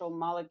non-natural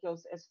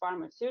molecules as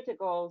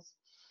pharmaceuticals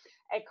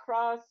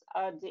across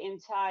the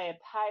entire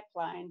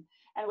pipeline.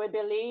 And we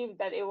believe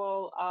that it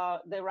will,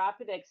 the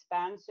rapid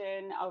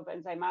expansion of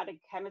enzymatic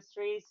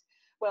chemistries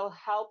will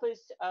help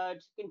us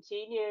to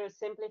continue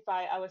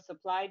simplify our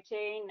supply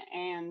chain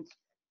and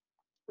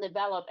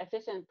develop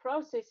efficient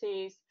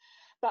processes,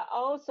 but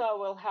also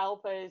will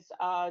help us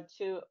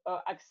to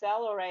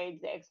accelerate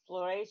the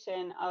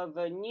exploration of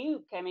a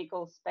new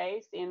chemical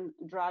space in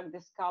drug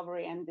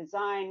discovery and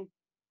design,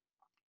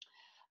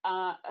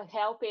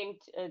 helping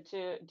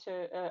to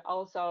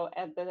also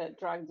at the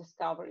drug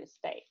discovery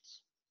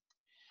stage.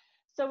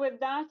 So with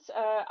that,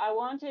 I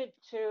wanted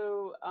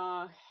to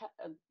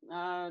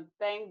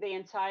thank the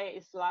entire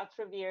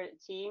Islatravir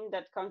team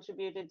that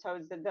contributed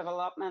towards the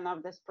development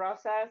of this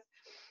process.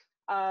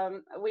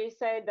 We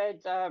say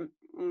that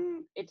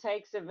it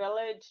takes a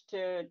village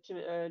to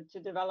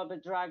develop a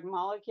drug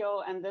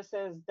molecule, and this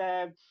is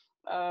the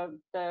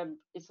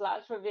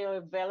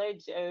Islatravir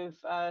village of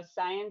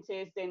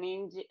scientists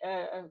and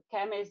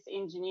chemists,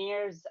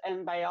 engineers,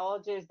 and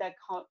biologists that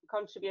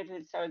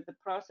contributed to the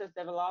process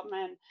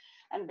development.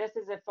 And this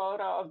is a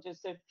photo of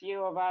just a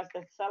few of us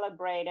that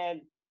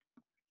celebrated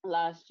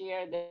last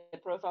year the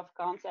proof of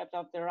concept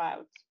of the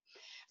routes.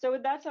 So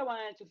with that, I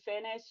wanted to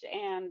finish,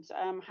 and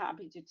I'm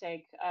happy to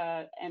take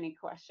any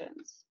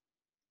questions.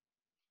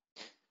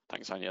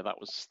 Thanks, Ania. That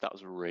was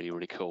a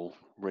really cool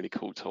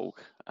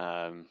talk.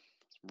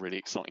 Really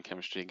exciting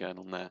chemistry going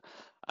on there.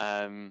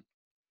 I've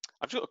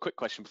just got a quick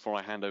question before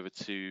I hand over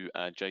to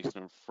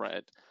Jason and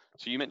Fred.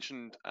 So you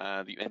mentioned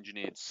that you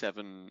engineered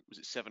seven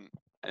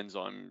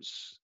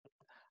enzymes.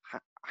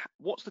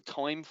 What's the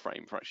time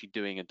frame for actually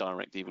doing a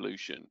direct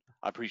evolution?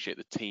 I appreciate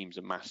the teams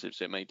are massive,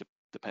 so it may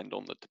depend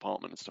on the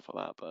department and stuff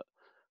like that, but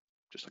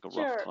just like a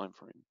rough time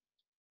frame.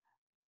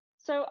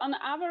 So on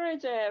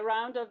average, a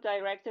round of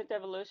directed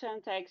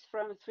evolution takes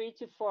from 3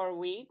 to 4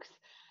 weeks.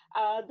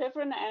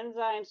 Different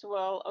enzymes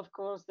will, of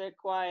course,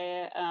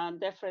 require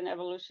different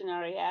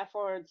evolutionary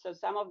efforts. So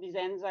some of these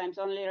enzymes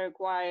only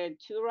required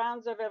 2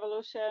 rounds of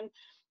evolution.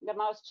 The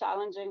most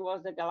challenging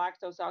was the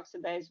galactose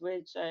oxidase,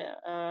 which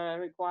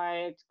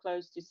required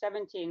close to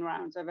 17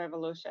 rounds of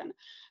evolution.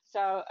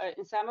 So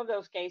in some of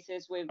those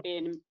cases, we've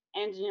been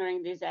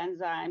engineering these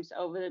enzymes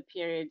over the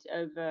period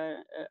of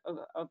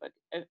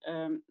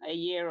a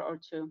year or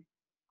 2.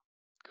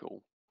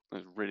 Cool. That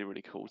was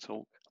really cool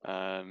talk.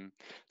 So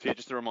yeah,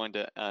 just a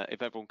reminder,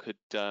 if everyone could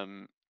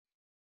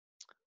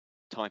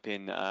type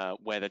in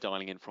where they're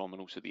dialing in from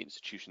and also the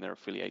institution they're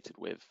affiliated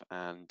with,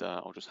 and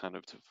I'll just hand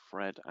over to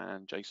Fred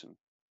and Jason.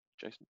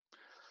 Jason.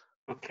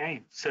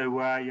 Okay, so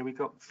yeah, we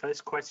got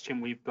first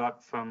question we've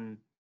got from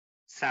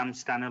Sam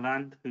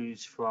Staniland,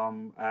 who's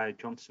from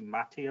Johnson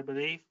Matthey, I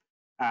believe,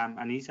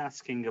 and he's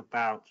asking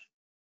about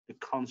the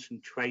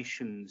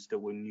concentrations that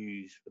were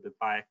used for the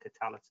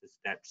biocatalysis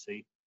steps. So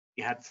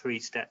you had 3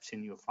 steps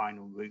in your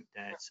final route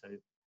there. So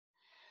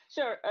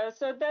sure.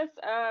 So that's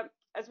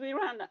as we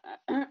run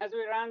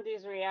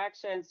these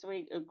reactions,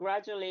 we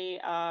gradually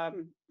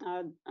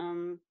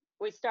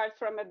we start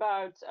from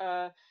about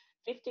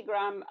 50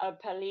 grams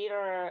per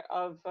liter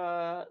of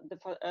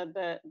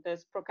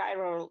this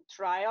prochiral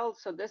trial.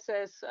 So this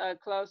is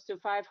close to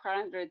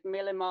 500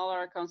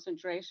 millimolar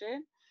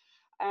concentration,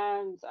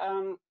 and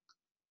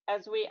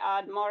as we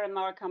add more and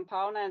more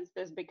components,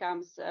 this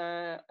becomes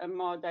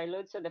more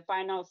dilute. So the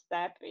final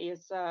step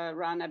is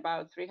run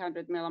about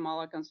 300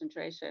 millimolar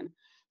concentration.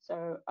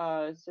 So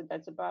so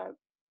that's about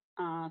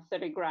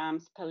 30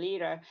 grams per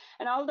liter.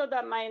 And although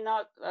that might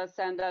not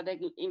sound that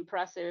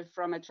impressive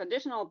from a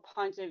traditional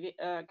point of view,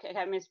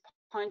 chemist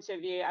point of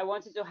view, I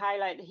wanted to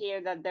highlight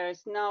here that there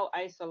is no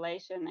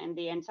isolation in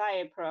the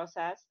entire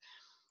process.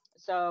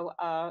 So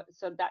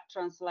so that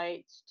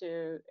translates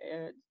to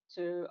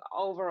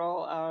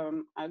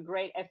overall a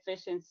great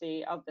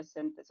efficiency of the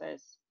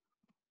synthesis.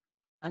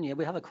 Ania,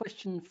 we have a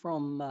question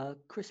from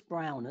Chris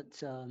Brown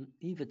at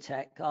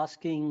Evatech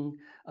asking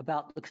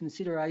about the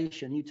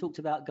consideration. You talked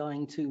about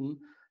going to,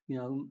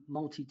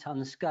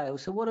 multi-ton scale.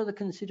 So what are the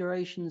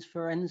considerations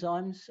for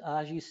enzymes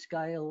as you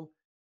scale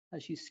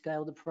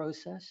the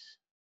process?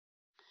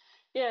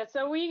 Yeah,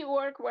 so we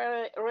work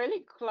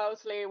really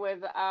closely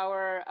with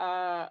our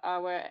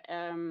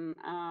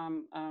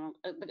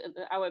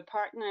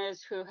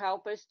partners who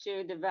help us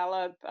to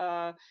develop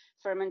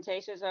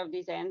fermentations of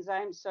these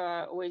enzymes,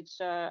 which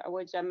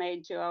are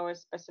made to our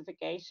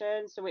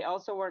specifications. So we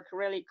also work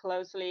really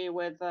closely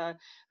with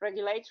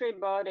regulatory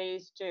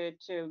bodies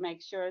to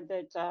make sure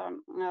that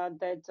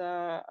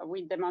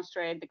we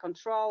demonstrate the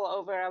control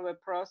over our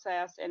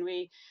process, and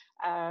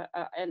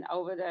and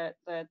over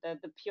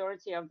the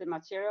purity of the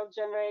material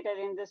generated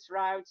in this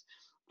route.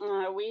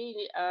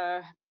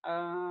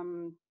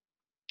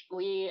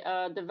 We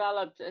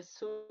developed a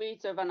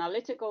suite of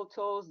analytical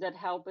tools that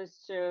help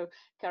us to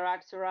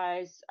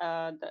characterize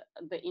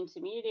the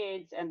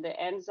intermediates and the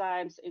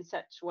enzymes in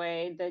such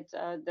way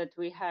that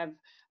we have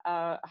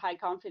high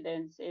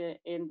confidence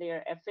in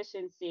their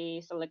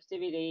efficiency,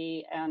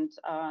 selectivity, and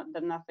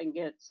that nothing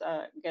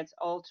gets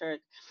altered.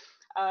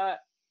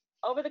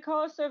 Over the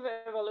course of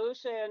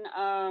evolution,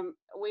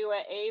 we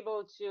were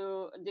able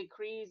to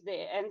decrease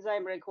the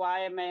enzyme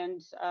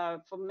requirement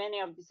for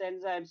many of these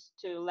enzymes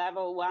to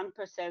level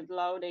 1%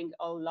 loading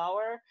or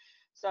lower.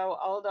 So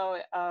although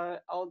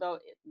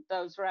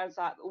those routes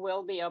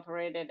will be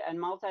operated at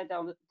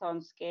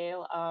multi-ton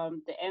scale,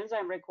 the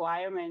enzyme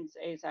requirements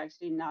is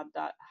actually not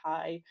that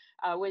high,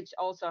 which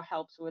also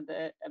helps with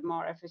a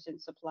more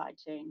efficient supply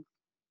chain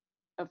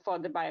for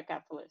the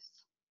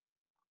biocatalysts.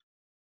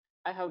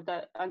 I hope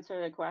that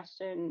answered the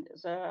question.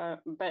 So,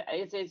 but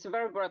it's a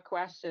very broad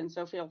question,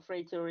 so feel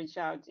free to reach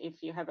out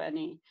if you have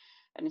any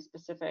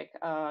specific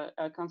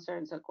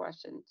concerns or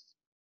questions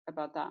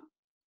about that.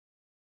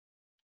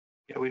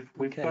 Yeah, we've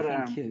okay, got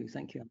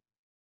thank you.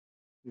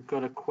 We've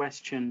got a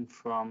question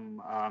from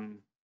I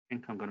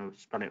think I'm going to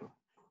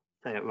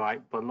say it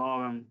right,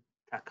 Balaram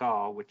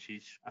Takar, which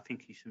is, I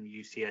think he's from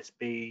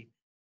UCSB.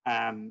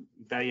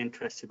 Very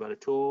interested by the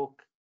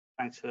talk.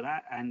 Thanks for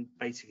that. And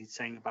basically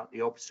saying about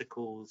the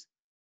obstacles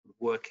of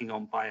working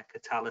on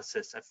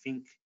biocatalysis. I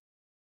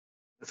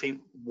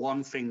think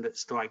one thing that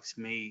strikes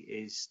me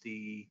is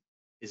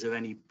is there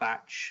any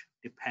batch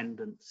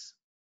dependence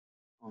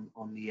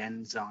on the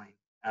enzyme?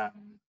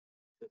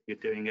 If you're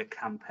doing a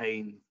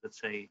campaign for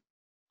say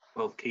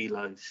 12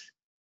 kilos,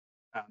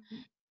 how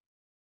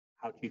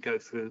do you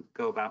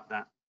go about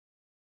that?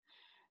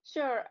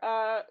 Sure.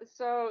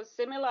 So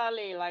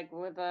similarly, like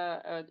with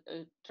a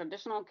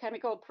traditional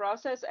chemical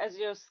process, as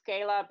you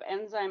scale up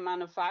enzyme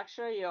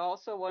manufacture, you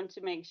also want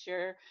to make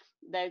sure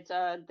that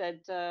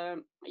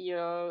you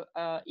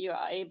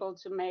are able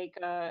to make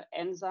an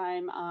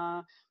enzyme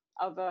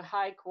of a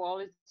high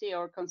quality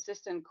or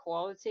consistent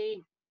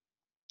quality,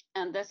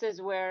 and this is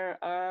where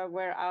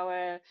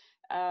our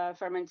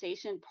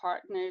fermentation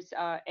partners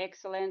are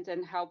excellent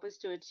and help us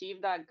to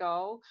achieve that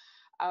goal.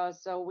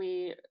 So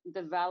we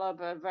develop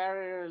a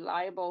very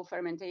reliable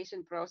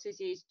fermentation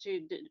processes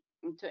to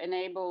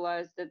enable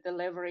us the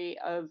delivery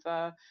of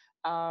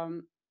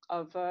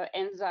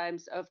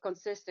enzymes of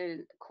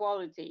consistent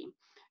quality.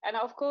 And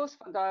of course,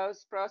 for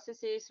those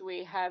processes,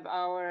 we have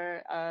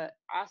our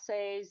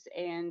assays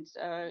and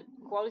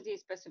quality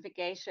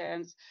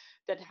specifications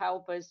that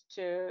help us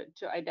to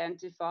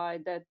identify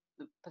that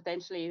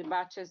potentially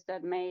batches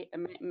that may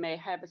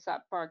have a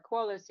subpar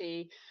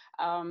quality,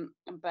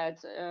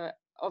 but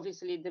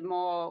obviously, the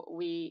more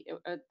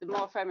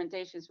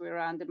fermentations we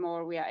run, the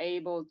more we are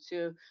able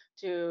to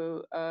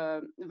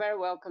very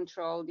well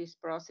control these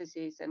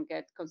processes and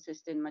get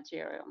consistent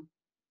material.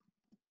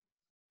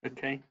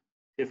 Okay.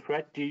 Yeah,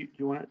 Fred, do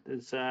you want?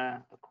 There's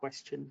a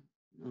question.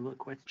 Another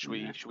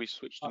question. Should we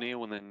switch to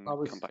Neil and then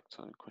come back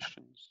to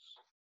questions?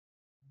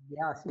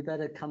 Yes, we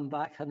better come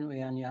back, hadn't we,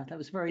 Ania? That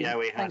was very.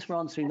 Yeah, thanks for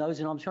answering those,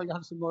 and I'm sure you'll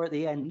have some more at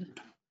the end.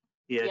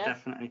 Yeah, yes.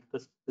 Definitely.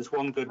 There's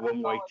one good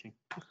one waiting.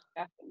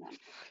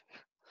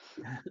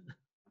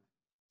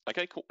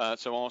 Okay, cool.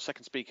 So our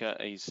second speaker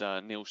is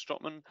Neil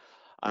Strotman.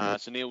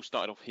 So Neil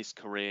started off his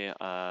career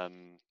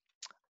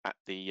at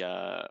the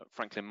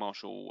Franklin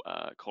Marshall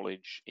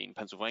College in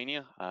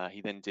Pennsylvania.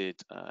 He then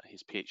did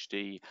his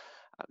PhD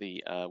at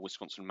the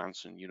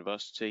Wisconsin-Madison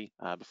University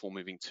before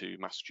moving to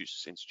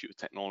Massachusetts Institute of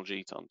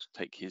Technology to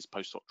undertake his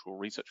postdoctoral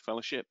research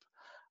fellowship.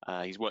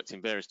 He's worked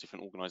in various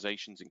different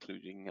organizations,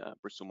 including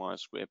Bristol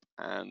Myers Squibb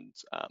and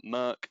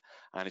Merck,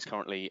 and is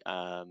currently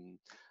a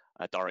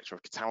director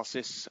of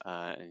catalysis.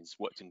 And he's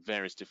worked in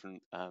various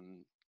different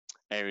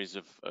areas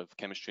of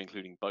chemistry,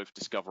 including both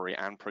discovery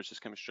and process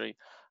chemistry.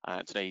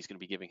 Today he's going to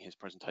be giving his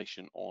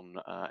presentation on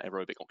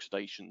aerobic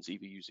oxidations,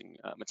 either using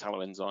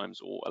metalloenzymes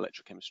or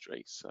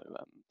electrochemistry. So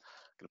I'm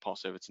going to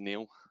pass over to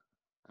Neil.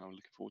 I'm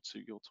looking forward to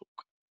your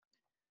talk.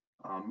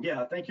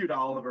 Yeah, thank you to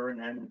Oliver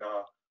and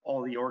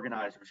all the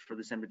organizers for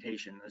this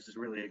invitation. This is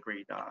really a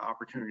great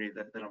opportunity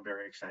that I'm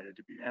very excited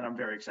to be, and I'm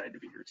very excited to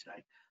be here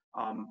today.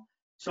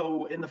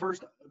 So in the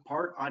first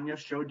part, Ania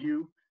showed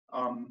you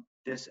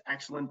this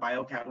excellent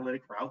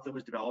biocatalytic route that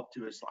was developed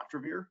to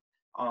Islatravir.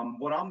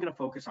 What I'm going to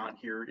focus on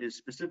here is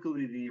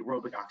specifically the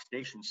aerobic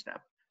oxidation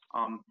step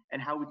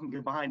and how we can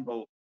combine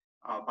both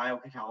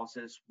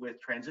biocatalysis with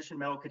transition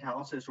metal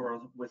catalysis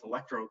or with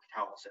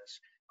electrocatalysis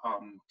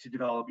to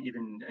develop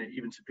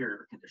even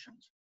superior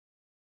conditions.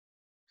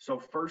 So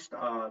first,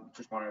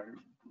 just want to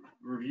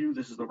review,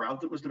 this is the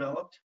route that was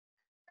developed,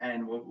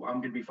 and what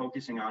I'm going to be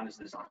focusing on is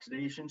this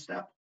oxidation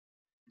step.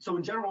 So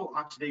in general,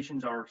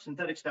 oxidations are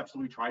synthetic steps that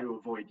we try to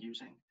avoid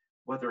using,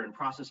 whether in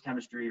process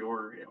chemistry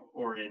or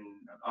in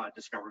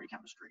discovery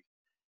chemistry.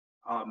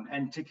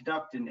 And to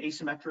conduct an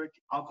asymmetric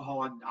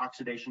alcohol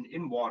oxidation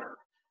in water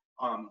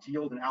to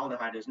yield an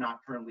aldehyde is not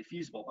currently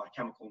feasible by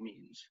chemical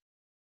means.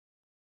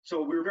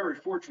 So we were very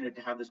fortunate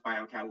to have this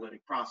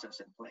biocatalytic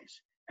process in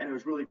place, and it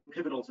was really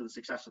pivotal to the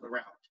success of the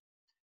route.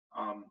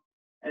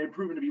 And it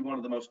proven to be one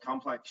of the most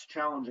complex,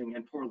 challenging,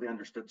 and poorly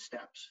understood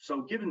steps.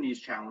 So given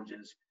these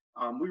challenges,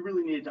 we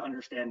really needed to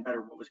understand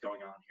better what was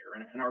going on here.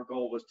 And our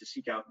goal was to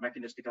seek out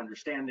mechanistic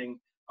understanding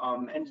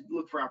and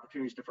look for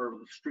opportunities to further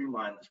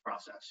streamline this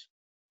process.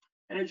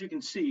 And as you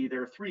can see,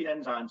 there are 3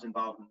 enzymes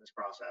involved in this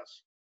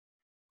process.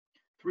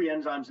 3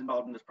 enzymes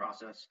involved in this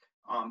process,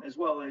 as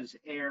well as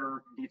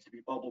air needs to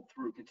be bubbled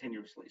through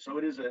continuously. So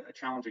it is a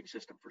challenging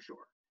system for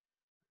sure.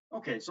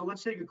 Okay, so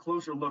let's take a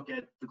closer look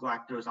at the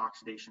galactose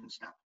oxidation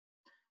step.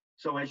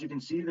 So as you can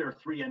see, there are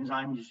 3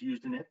 enzymes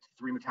used in it,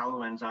 3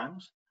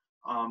 metalloenzymes.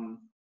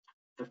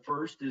 The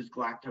first is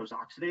galactose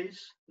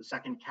oxidase, the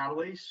second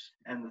catalase,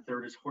 and the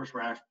third is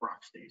horseradish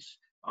peroxidase,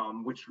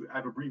 which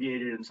I've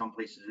abbreviated in some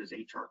places as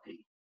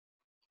HRP.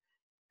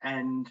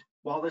 And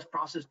while this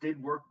process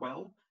did work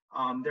well,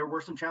 there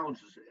were some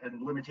challenges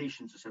and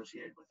limitations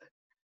associated with it.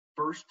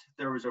 First,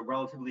 there was a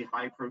relatively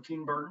high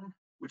protein burn,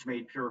 which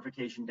made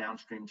purification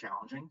downstream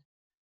challenging.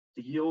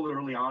 The yield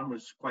early on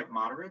was quite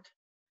moderate.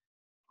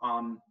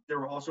 There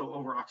were also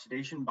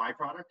over-oxidation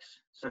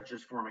byproducts, such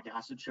as formic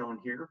acid shown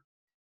here.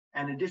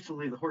 And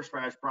additionally, the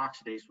horseradish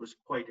peroxidase was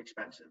quite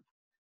expensive,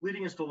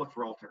 leading us to look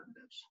for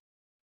alternatives.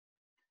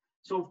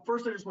 So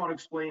first, I just want to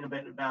explain a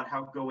bit about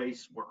how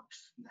GoAce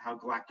works, how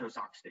galactose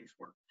oxidase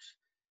works.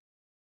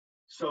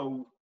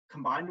 So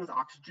combined with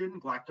oxygen,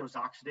 galactose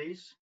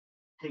oxidase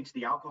takes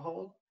the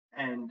alcohol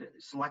and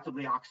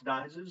selectively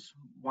oxidizes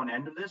one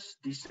end of this,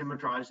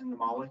 desymmetrizing the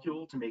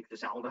molecule to make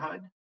this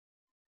aldehyde,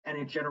 and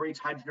it generates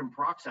hydrogen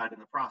peroxide in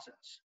the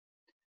process.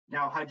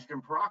 Now,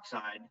 hydrogen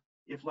peroxide,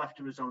 if left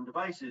to its own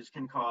devices,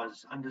 can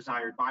cause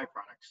undesired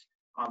byproducts,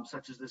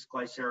 such as this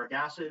glyceric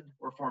acid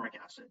or formic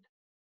acid,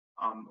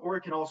 or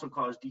it can also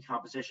cause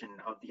decomposition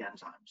of the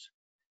enzymes.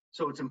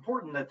 So it's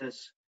important that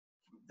this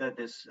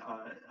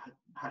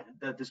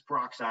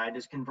peroxide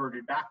is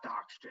converted back to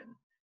oxygen,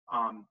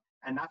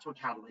 and that's what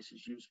catalase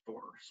is used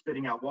for,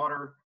 spitting out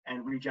water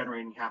and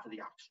regenerating half of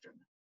the oxygen.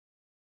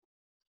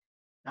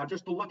 Now,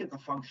 just to look at the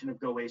function of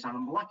GoAce on a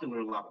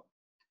molecular level,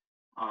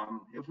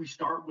 if we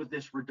start with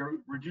this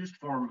reduced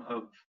form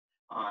of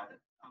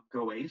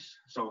GoAce,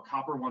 so a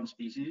copper-1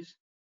 species,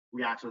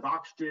 reacts with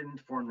oxygen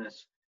to form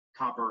this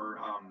copper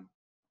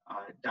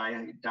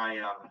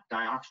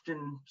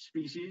dioxygen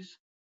species,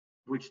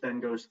 which then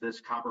goes to this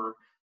copper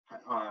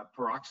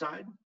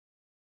peroxide.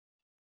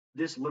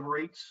 This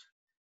liberates,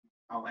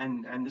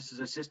 and this is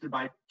assisted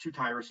by 2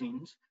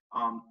 tyrosines.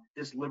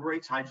 This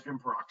liberates hydrogen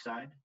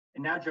peroxide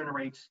and now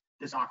generates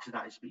this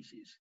oxidized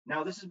species.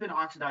 Now, this has been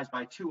oxidized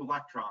by 2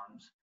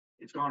 electrons.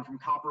 It's gone from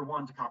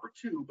copper-1 to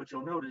copper-2, but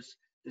you'll notice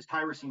this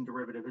tyrosine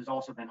derivative has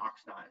also been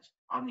oxidized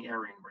on the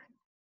arine ring.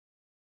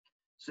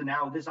 So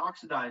now this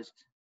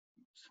oxidized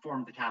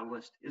form of the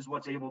catalyst is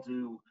what's able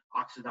to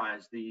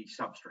oxidize the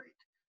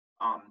substrate.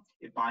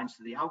 It binds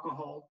to the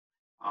alcohol.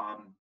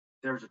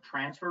 There's a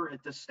transfer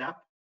at this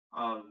step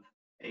of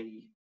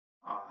a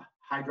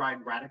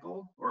hydride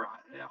radical or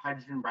a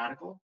hydrogen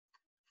radical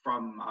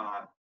from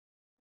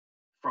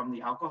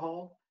the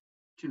alcohol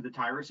to the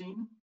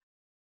tyrosine,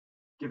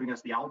 giving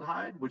us the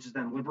aldehyde, which is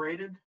then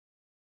liberated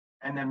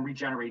and then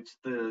regenerates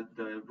the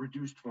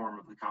reduced form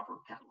of the copper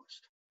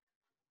catalyst.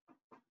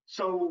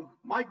 So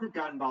my group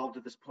got involved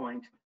at this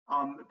point,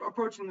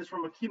 approaching this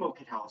from a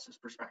chemocatalysis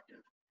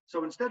perspective.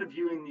 So instead of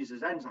viewing these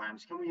as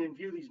enzymes, can we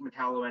view these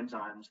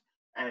metalloenzymes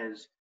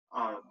as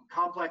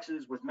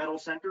complexes with metal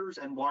centers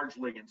and large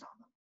ligands on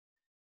them?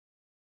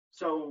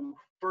 So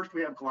first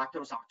we have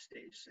galactose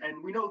oxidase,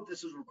 and we know that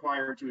this is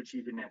required to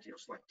achieve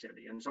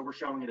enantioselectivity, and so we're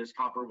showing it as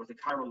copper with a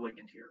chiral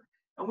ligand here.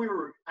 And we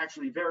were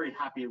actually very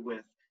happy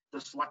with the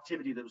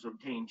selectivity that was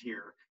obtained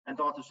here and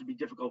thought this would be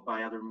difficult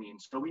by other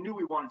means. So we knew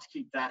we wanted to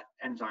keep that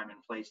enzyme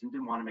in place and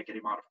didn't want to make any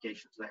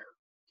modifications there.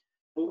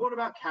 But what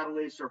about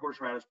catalase or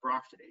horseradish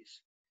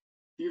peroxidase?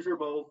 These are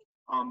both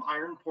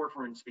iron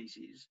porphyrin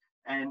species,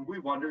 and we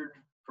wondered,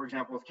 for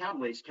example, with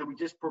catalase, can we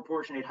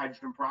disproportionate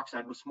hydrogen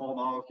peroxide with small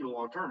molecule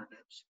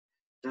alternatives?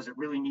 Does it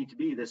really need to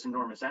be this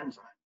enormous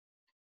enzyme?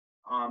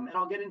 And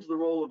I'll get into the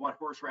role of what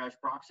horseradish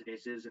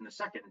peroxidase is in a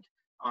second,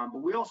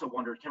 but we also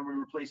wondered, can we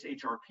replace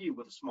HRP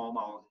with a small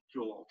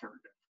molecule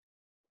alternative?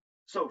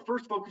 So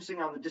first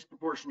focusing on the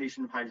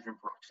disproportionation of hydrogen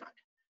peroxide.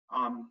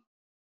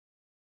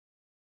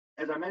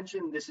 As I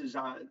mentioned,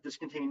 this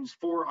contains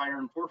 4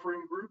 iron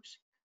porphyrin groups,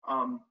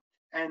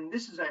 and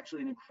this is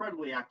actually an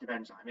incredibly active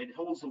enzyme. It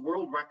holds the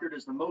world record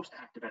as the most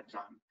active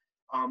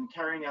enzyme,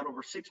 carrying out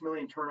over 6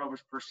 million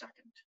turnovers per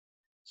second.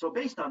 So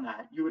based on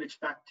that, you would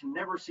expect to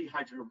never see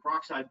hydrogen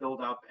peroxide build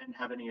up and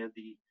have any of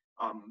the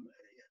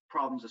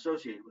problems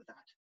associated with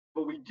that.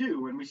 But we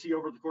do, and we see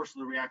over the course of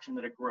the reaction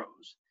that it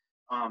grows.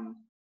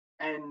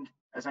 And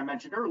as I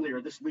mentioned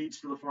earlier, this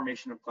leads to the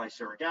formation of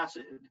glyceric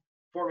acid,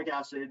 formic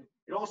acid.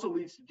 It also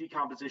leads to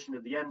decomposition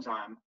of the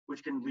enzyme,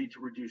 which can lead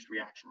to reduced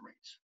reaction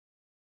rates.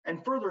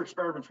 And further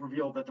experiments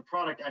revealed that the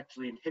product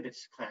actually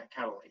inhibits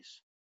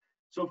catalase.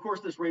 So of course,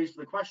 this raised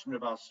the question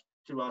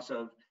to us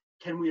of,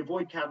 can we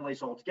avoid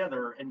catalase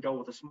altogether and go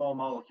with a small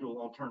molecule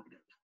alternative?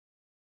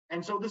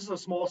 And so this is a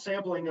small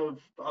sampling of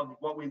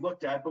what we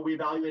looked at, but we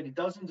evaluated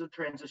dozens of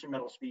transition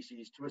metal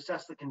species to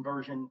assess the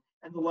conversion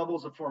and the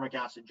levels of formic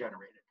acid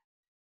generated.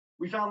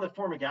 We found that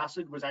formic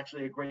acid was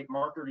actually a great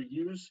marker to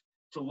use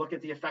to look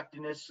at the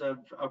effectiveness of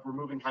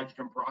removing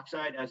hydrogen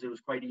peroxide, as it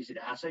was quite easy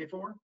to assay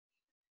for.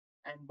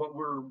 And what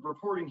we're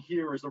reporting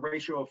here is the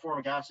ratio of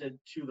formic acid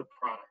to the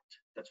product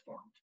that's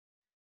formed.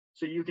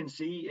 So you can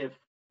see if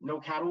no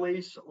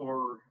catalase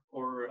or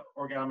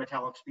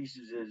organometallic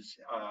species is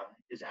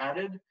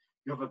added,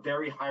 you have a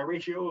very high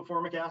ratio of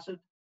formic acid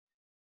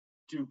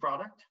to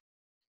product.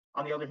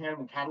 On the other hand,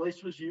 when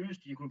catalase was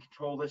used, you can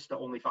control this to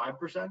only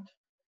 5%.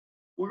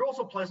 We're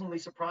also pleasantly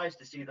surprised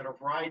to see that a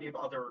variety of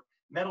other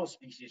metal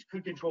species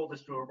could control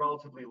this to a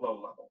relatively low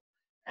level.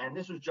 And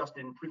this was just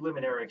in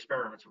preliminary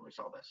experiments when we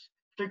saw this.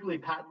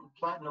 Particularly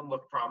platinum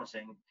looked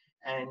promising,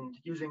 and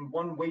using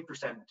 1 weight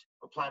percent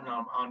of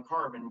platinum on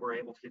carbon, we're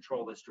able to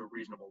control this to a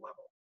reasonable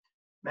level.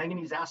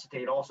 Manganese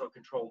acetate also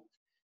controlled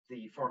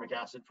the formic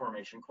acid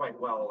formation quite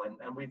well,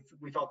 and we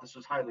felt this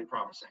was highly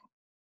promising.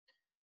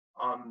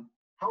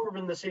 However,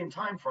 in the same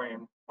time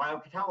frame,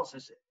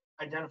 biocatalysis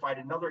identified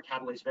another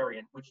catalase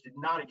variant which did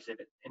not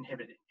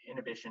inhibit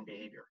inhibition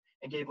behavior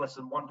and gave less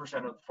than 1%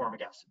 of the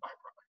formic acid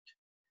byproduct.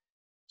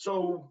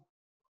 So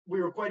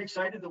we were quite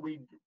excited that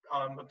we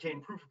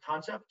obtained proof of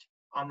concept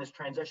on this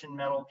transition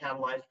metal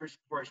catalyzed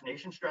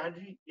fractionation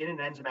strategy in an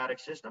enzymatic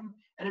system,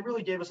 and it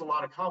really gave us a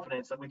lot of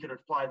confidence that we could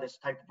apply this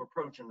type of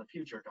approach in the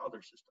future to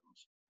other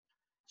systems.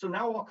 So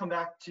now I'll come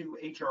back to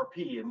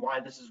HRP and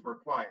why this is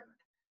required.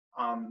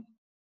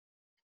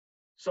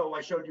 So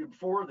I showed you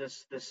before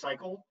this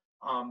cycle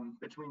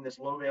between this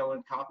low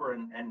valent copper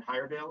and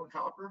higher valent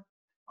copper.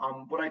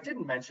 What I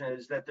didn't mention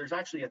is that there's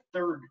actually a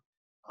third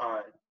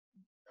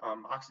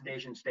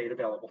oxidation state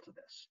available to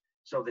this.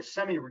 So the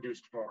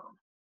semi-reduced form.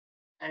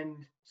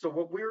 And so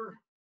the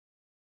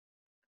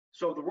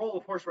role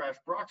of horseradish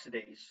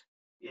peroxidase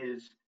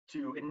is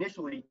to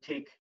initially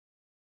take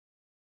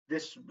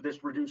this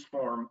reduced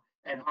form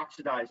and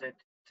oxidize it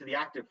to the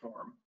active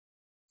form.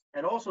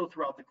 And also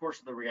throughout the course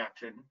of the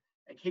reaction,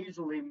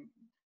 occasionally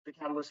the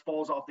catalyst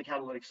falls off the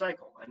catalytic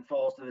cycle and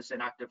falls to this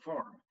inactive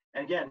form.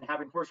 And again,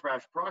 having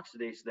horseradish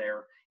peroxidase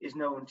there is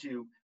known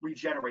to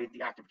regenerate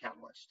the active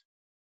catalyst.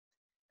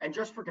 And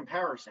just for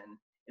comparison,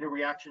 in a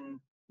reaction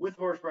with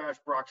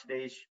horseradish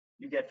peroxidase,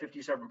 you get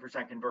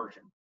 57%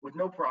 conversion. With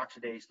no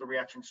peroxidase, the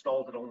reaction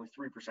stalled at only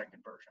 3%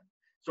 conversion.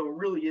 So it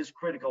really is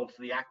critical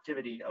to the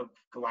activity of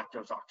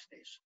galactose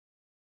oxidase.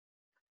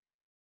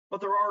 But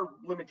there are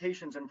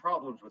limitations and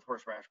problems with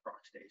horseradish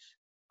peroxidase.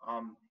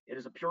 It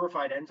is a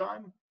purified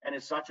enzyme, and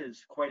as such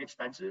is quite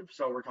expensive.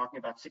 So we're talking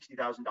about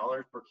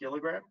 $60,000 per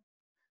kilogram.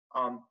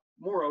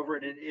 Moreover,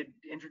 it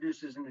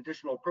introduces an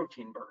additional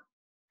protein burn.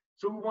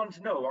 So we wanted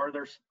to know, are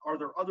there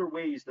other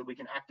ways that we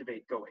can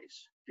activate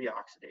GOAs via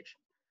oxidation?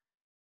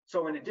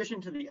 So in addition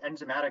to the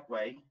enzymatic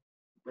way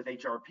with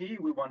HRP,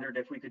 we wondered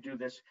if we could do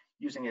this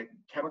using a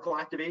chemical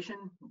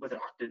activation with an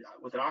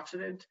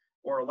oxidant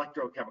or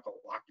electrochemical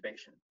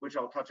activation, which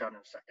I'll touch on in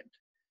a second.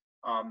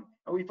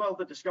 And we felt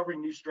that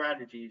discovering new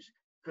strategies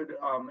could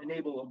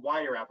enable a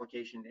wider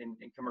application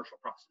in commercial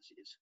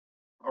processes.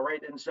 All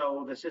right, and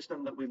so the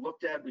system that we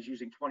looked at was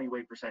using 20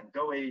 weight percent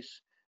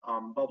GOAs,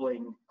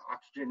 bubbling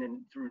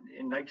oxygen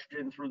in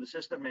nitrogen through the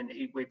system, and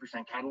 8 weight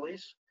percent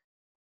catalase.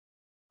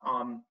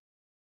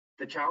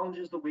 The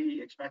challenges that we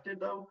expected,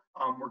 though,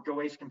 were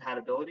GOAs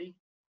compatibility.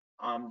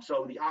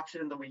 So the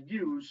oxidant that we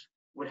use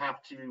would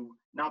have to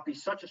not be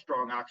such a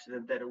strong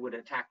oxidant that it would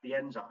attack the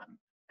enzyme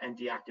and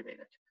deactivate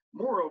it.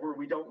 Moreover,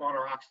 we don't want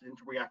our oxidant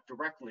to react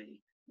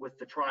directly with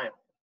the trial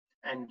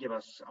and give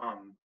us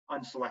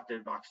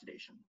unselective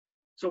oxidation.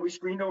 So we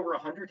screened over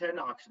 110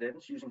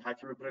 oxidants using high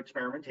throughput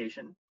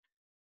experimentation.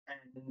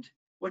 And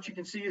what you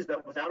can see is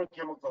that without a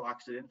chemical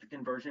oxidant, the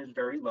conversion is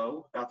very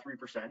low, about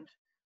 3%.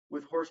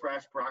 With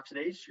horseradish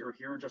peroxidase, you're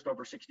here just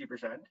over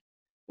 60%.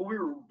 But we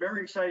were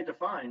very excited to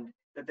find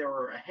that there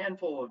were a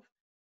handful of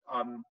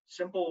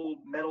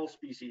simple metal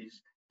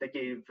species that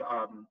gave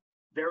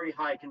very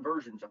high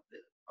conversions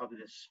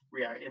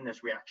in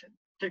this reaction.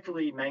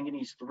 Particularly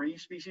manganese 3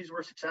 species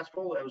were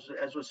successful,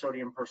 as was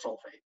sodium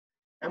persulfate.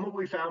 And what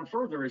we found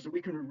further is that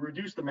we can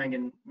reduce the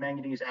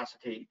manganese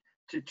acetate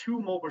to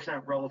 2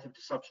 mol% relative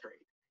to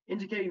substrate,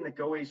 indicating that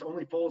GOAs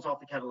only falls off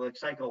the catalytic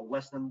cycle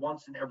less than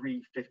once in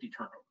every 50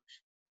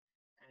 turnovers.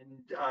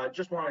 And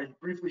just want to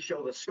briefly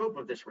show the scope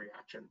of this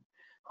reaction.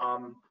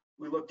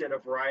 We looked at a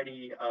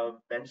variety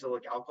of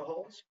benzoylic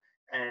alcohols,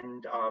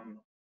 and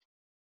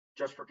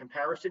just for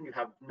comparison, you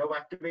have no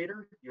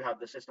activator. You have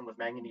the system with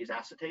manganese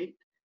acetate,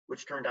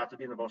 which turned out to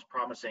be the most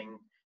promising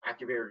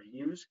activator to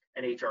use,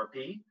 and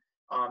HRP.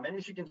 And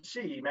as you can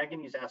see,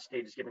 manganese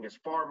acetate is giving us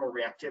far more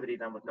reactivity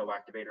than with no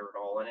activator at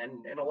all,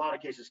 and in a lot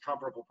of cases,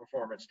 comparable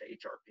performance to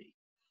HRP.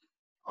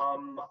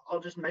 I'll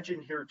just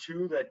mention here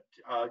too that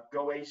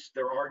GoAce,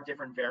 there are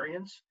different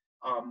variants,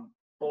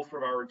 both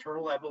from our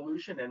internal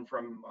evolution and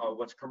from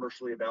what's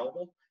commercially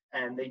available,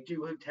 and they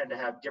do tend to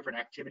have different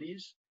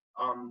activities.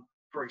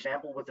 For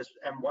example, with this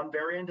M1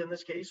 variant in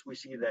this case, we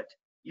see that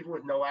even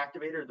with no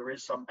activator, there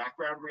is some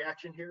background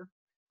reaction here,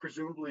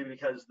 presumably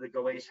because the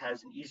GoAce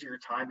has an easier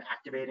time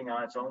activating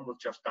on its own with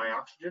just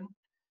dioxygen.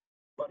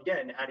 But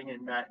again, adding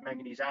in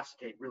manganese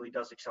acetate really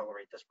does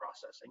accelerate this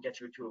process and get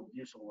you to a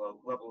useful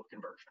level of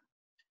conversion.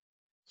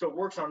 So it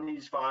works on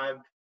these 5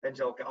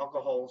 benzylic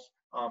alcohols.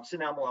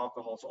 Cinnamyl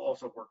alcohols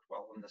also worked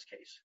well in this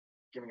case,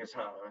 giving us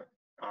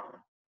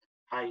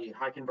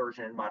high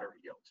conversion and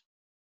moderate yields.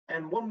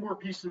 And one more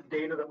piece of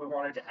data that we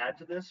wanted to add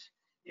to this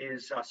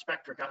is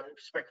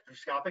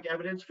spectroscopic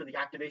evidence for the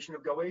activation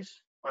of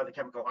GoAce by the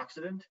chemical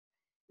oxidant.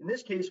 In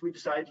this case, we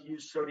decided to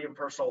use sodium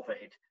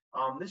persulfate.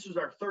 This was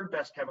our 3rd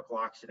best chemical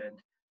oxidant,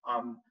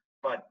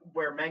 but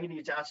where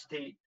manganese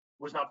acetate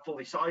was not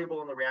fully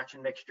soluble in the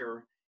reaction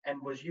mixture and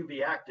was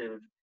UV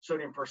active,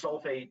 sodium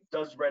persulfate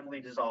does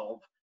readily dissolve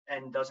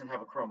and doesn't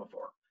have a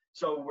chromophore.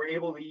 So we're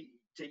able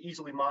to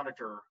easily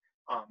monitor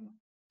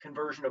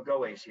conversion of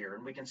GoAce here,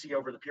 and we can see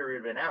over the period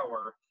of an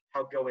hour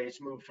how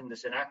GoAce moved from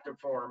this inactive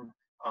form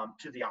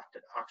to the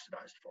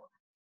oxidized form.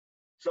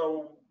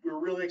 So we're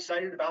really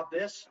excited about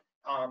this,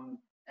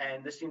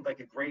 and this seemed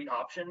like a great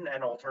option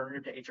and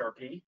alternative to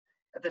HRP.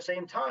 At the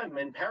same time,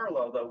 in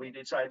parallel though, we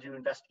decided to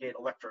investigate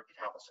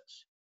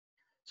electrocatalysis.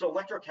 So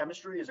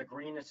electrochemistry is a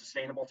green and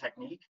sustainable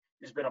technique.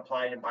 It's been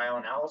applied in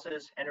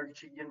bioanalysis,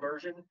 energy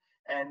conversion,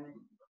 and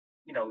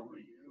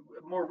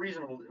more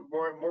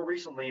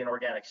recently in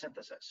organic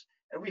synthesis.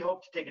 And we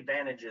hope to take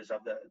advantages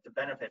of the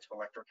benefits of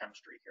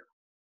electrochemistry here.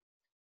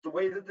 The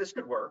way that this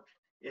could work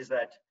is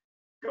that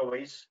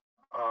GoAce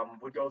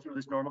would go through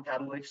this normal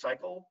catalytic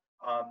cycle.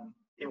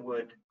 It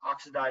would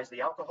oxidize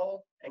the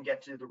alcohol and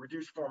get to the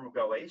reduced form of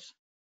GoAce.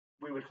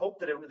 We would hope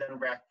that it would then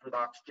react with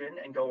oxygen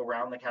and go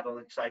around the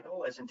catalytic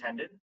cycle as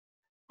intended.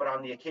 But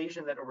on the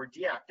occasion that it were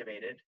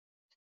deactivated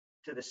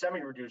to the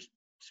semi-reduced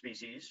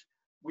species,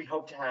 we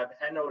hope to have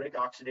anodic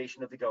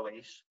oxidation of the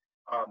GoAce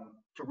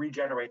to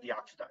regenerate the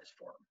oxidized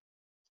form.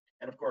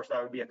 And of course,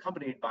 that would be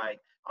accompanied by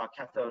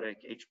cathodic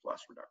H+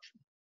 reduction.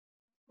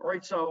 All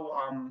right,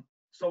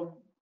 so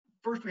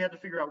first we had to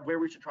figure out where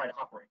we should try to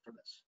operate for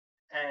this.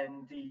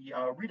 And the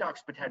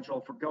redox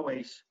potential for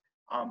GoAce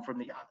from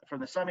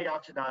the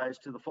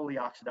semi-oxidized to the fully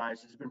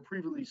oxidized has been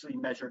previously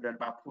measured at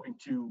about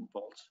 0.2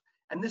 volts.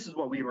 And this is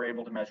what we were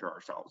able to measure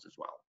ourselves as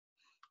well.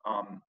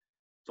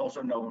 It's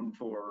also known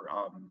for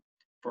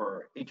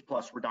H+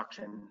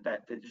 reduction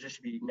that there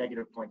should be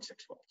negative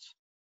 0.6 volts.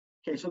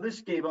 Okay, so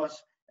this gave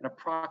us an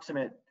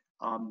approximate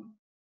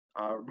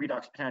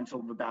redox potential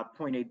of about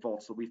 0.8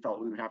 volts that we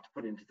felt we would have to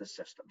put into the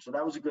system. So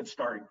that was a good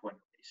starting point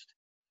at least.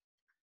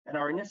 And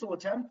our initial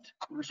attempt,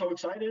 we were so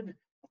excited,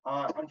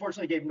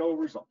 unfortunately gave no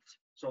results.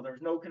 So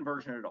there's no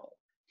conversion at all.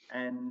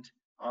 And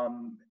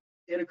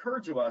it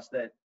occurred to us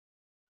that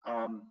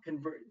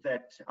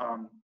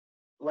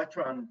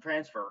electron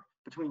transfer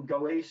between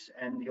GoAce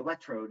and the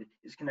electrode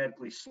is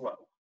kinetically slow.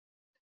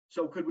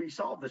 So could we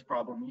solve this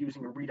problem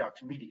using a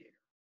redox mediator?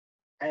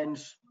 And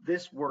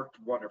this worked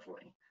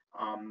wonderfully.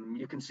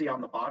 You can see on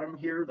the bottom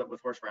here that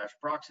with horseradish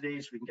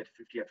peroxidase, we can get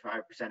to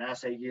 55%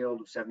 assay yield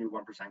with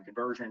 71%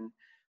 conversion.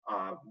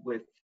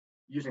 With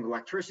using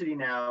electricity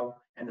now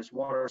and this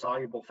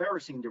water-soluble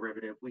ferrocene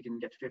derivative, we can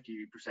get to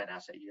 50%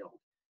 assay yield.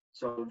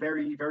 So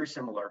very, very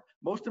similar.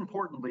 Most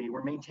importantly,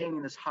 we're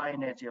maintaining this high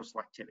enantioselectivity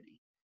selectivity.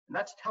 And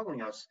that's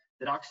telling us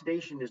that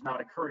oxidation is not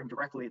occurring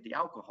directly at the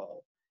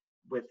alcohol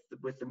with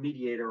the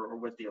mediator or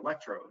with the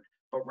electrode,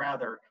 but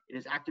rather it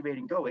is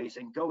activating GoAce,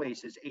 and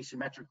GoAce is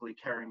asymmetrically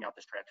carrying out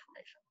this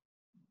transformation.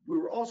 We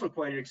were also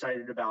quite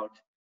excited about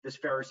this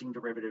ferrocene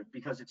derivative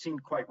because it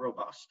seemed quite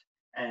robust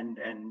and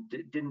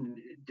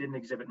didn't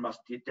exhibit much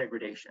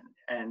degradation.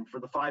 And for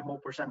the 5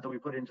 mol% that we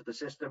put into the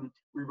system,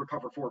 we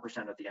recover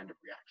 4% at the end of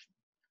reaction.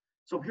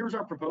 So here's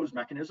our proposed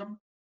mechanism.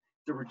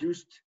 The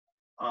reduced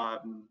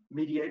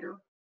mediator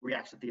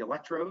reacts at the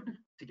electrode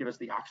to give us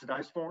the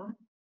oxidized form.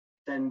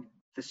 Then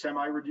the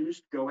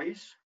semi-reduced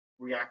GoAce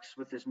reacts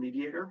with this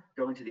mediator,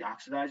 going to the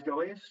oxidized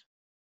GoAce.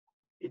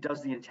 It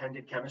does the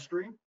intended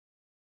chemistry.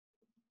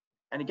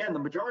 And again, the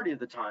majority of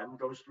the time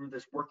goes through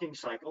this working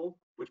cycle,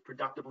 which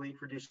productively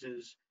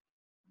produces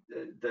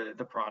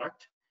the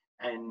product,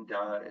 and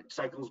it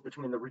cycles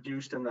between the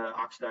reduced and the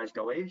oxidized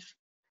GoAce.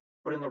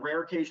 But in the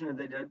rare occasion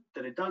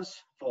that it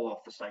does fall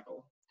off the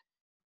cycle,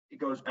 it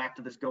goes back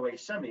to this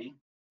GoAce semi,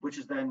 which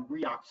is then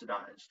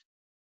reoxidized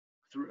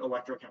through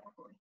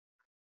electrochemically.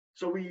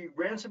 So we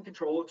ran some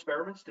control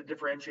experiments to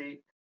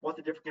differentiate what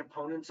the different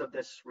components of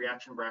this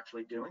reaction were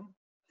actually doing.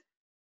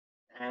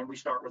 And we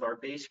start with our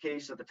base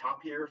case at the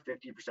top here,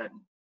 50%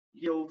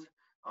 yield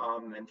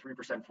and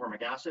 3%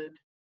 formic acid.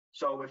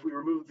 So if we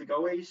remove the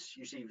GoAce,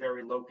 you see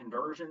very low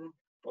conversion,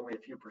 only a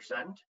few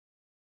percent.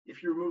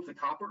 If you remove the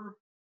copper,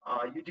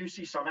 You do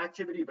see some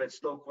activity, but it's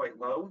still quite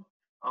low.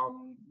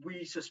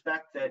 We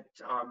suspect that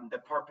the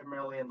part per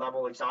million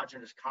level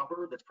exogenous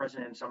copper that's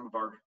present in some of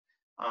our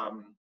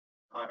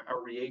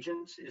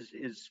reagents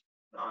is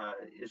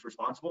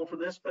responsible for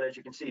this, but as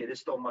you can see, it is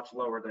still much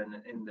lower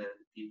than in the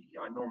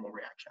normal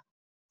reaction.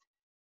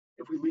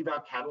 If we leave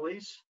out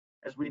catalase,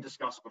 as we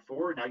discussed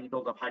before, now you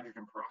build up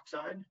hydrogen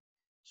peroxide.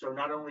 So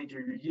not only do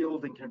your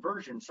yield and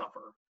conversion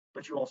suffer,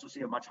 but you also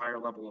see a much higher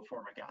level of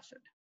formic acid.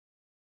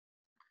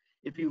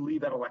 If you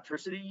leave out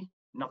electricity,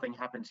 nothing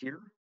happens here.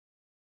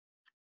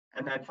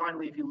 And then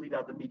finally, if you leave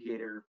out the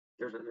mediator,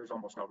 there's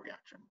almost no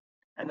reaction.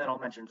 And then I'll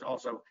mention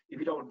also, if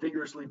you don't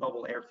vigorously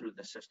bubble air through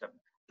the system,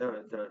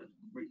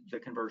 the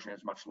conversion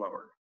is much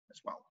lower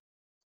as well.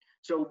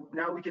 So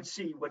now we can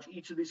see what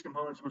each of these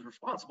components was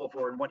responsible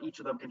for and what each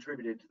of them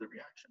contributed to the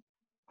reaction.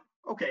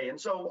 Okay, and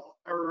so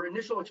our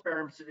initial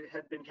experiments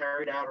had been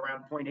carried out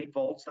around 0.8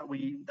 volts.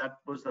 That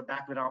was the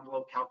back of the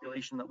envelope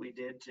calculation that we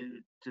did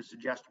to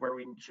suggest where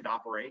we should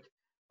operate.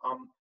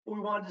 But we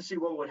wanted to see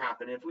what would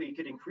happen if we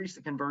could increase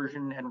the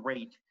conversion and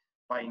rate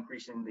by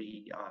increasing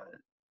the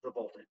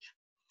voltage.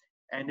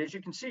 And as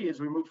you can see, as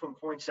we move from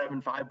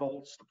 0.75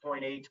 volts to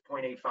 0.8 to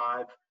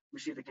 0.85, we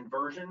see the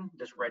conversion,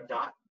 this red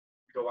dot,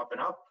 go up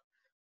and up.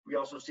 We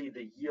also see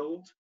the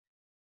yield,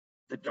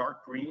 the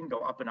dark green, go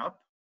up and up.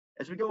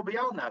 As we go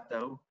beyond that,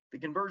 though, the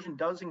conversion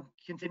does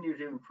continue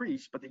to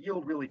increase, but the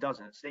yield really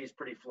doesn't. It stays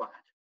pretty flat.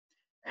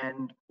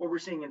 And what we're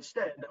seeing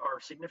instead are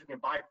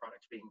significant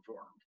byproducts being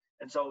formed.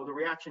 And so the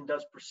reaction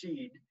does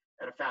proceed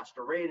at a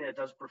faster rate, and it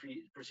does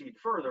proceed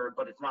further,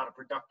 but it's not a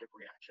productive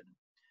reaction.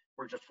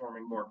 We're just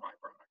forming more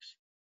byproducts.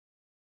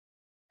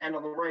 And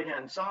on the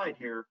right-hand side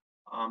here,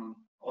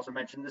 also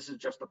mentioned, this is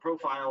just the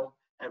profile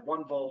at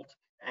 1 volt.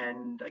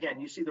 And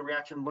again, you see the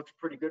reaction looks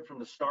pretty good from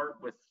the start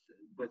with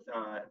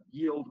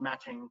yield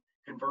matching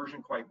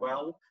conversion quite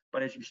well.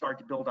 But as you start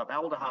to build up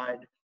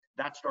aldehyde,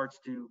 that starts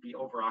to be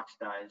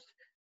over-oxidized,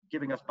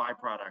 giving us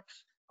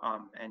byproducts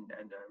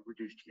and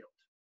reduced yield.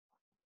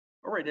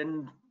 All right,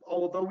 and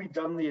although we've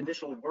done the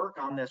initial work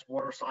on this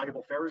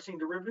water-soluble ferrocene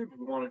derivative,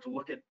 we wanted to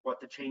look at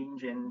what the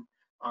change in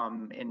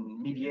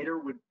mediator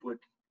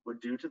would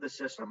do to the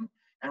system,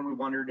 and we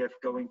wondered if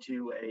going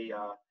to a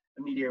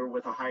mediator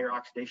with a higher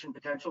oxidation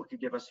potential could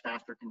give us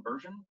faster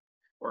conversion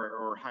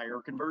or higher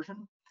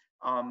conversion.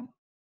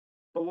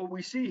 But what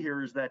we see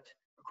here is that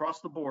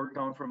across the board,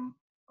 going from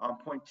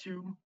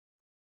 0.2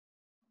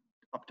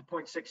 up to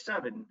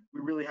 0.67,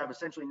 we really have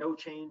essentially no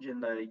change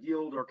in the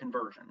yield or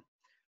conversion.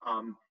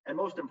 And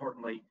most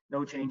importantly,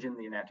 no change in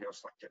the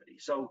enantioselectivity.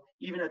 So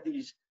even at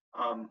these,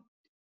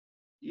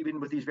 even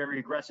with these very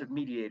aggressive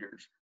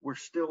mediators, we're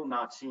still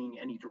not seeing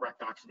any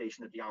direct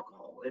oxidation of the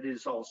alcohol. It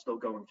is all still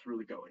going through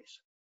the GOAs.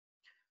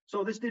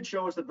 So this did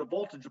show us that the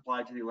voltage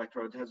applied to the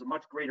electrodes has a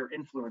much greater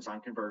influence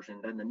on conversion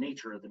than the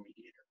nature of the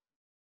mediator.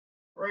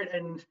 All right,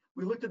 and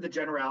we looked at the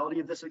generality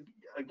of this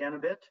again a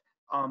bit.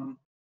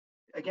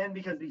 Again,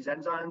 because these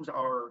enzymes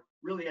are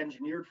really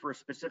engineered for a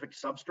specific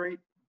substrate,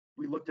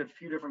 we looked at a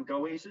few different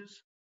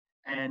GOASes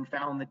and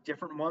found that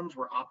different ones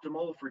were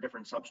optimal for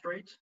different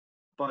substrates.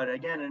 But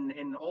again,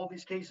 in all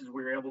these cases,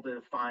 we were able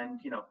to find,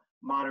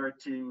 moderate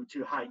to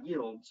high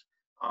yields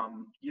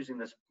using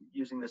this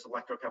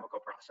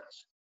electrochemical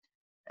process.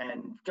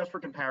 And just for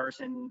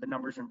comparison, the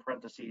numbers in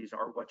parentheses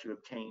are what you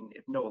obtain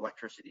if no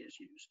electricity is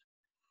used.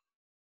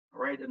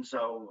 All right, and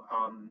so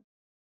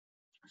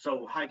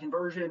so high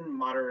conversion,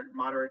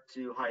 moderate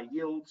to high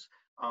yields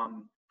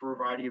for a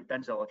variety of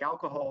benzoylic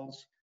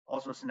alcohols.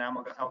 Also,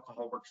 cinnamon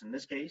alcohol works in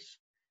this case.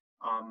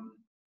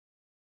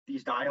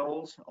 These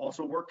diols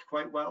also worked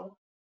quite well.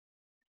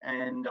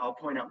 And I'll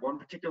point out one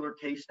particular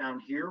case down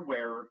here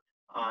where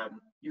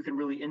you can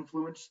really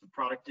influence the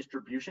product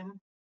distribution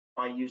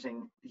by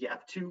using the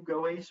F2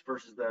 GOAs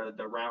versus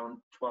the round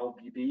 12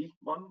 BB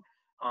one.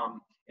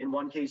 In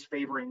one case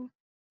favoring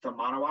the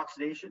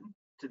monooxidation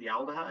to the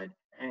aldehyde,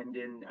 and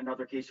in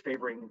another case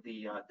favoring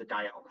the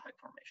dialdehyde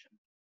formation.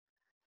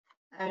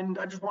 And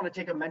I just want to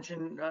take a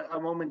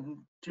moment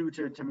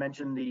to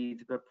mention the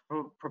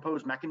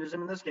proposed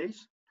mechanism in this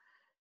case.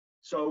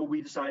 So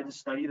we decided to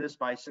study this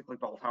by cyclic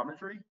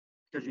voltammetry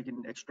because you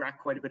can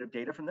extract quite a bit of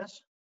data from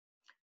this.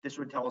 This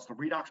would tell us the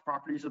redox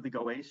properties of the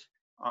GOAs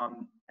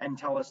and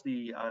tell us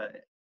the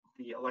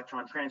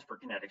electron transfer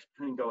kinetics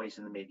between GOAs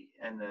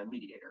and the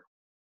mediator.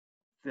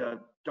 The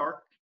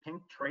dark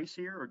pink trace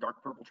here, or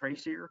dark purple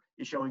trace here,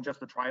 is showing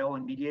just the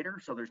triol mediator,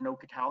 so there's no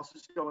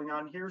catalysis going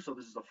on here, so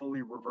this is a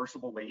fully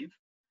reversible wave.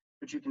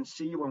 But you can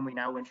see when we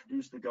now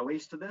introduce the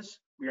GOAs to this,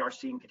 we are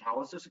seeing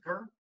catalysis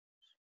occur.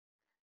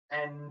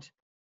 And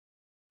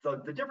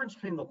the difference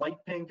between the light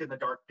pink and the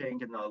dark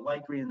pink and the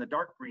light green and the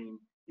dark green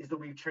is that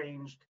we've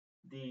changed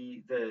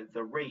the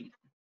rate,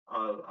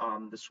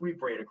 the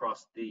sweep rate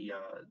across the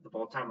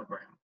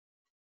voltammogram.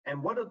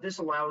 And what this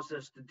allows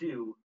us to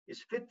do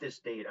is fit this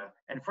data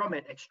and from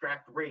it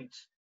extract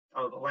rates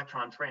of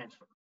electron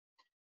transfer.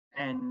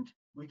 And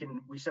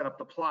we set up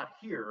the plot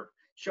here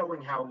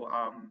showing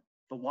how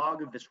the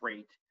log of this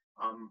rate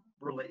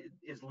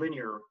is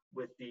linear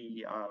with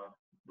the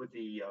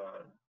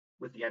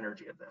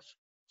energy of this.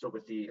 So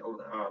with the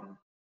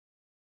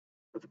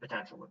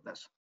potential of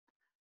this.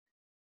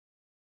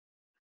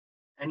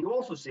 And you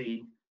also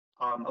see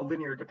a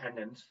linear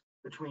dependence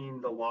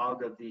between the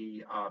log of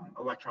the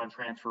electron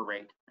transfer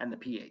rate and the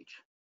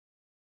pH.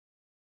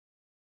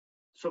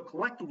 So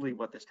collectively,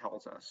 what this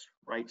tells us,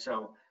 right?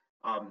 So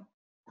the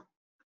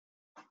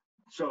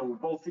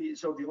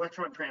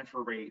electron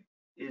transfer rate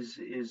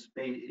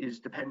is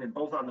dependent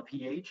both on the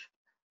pH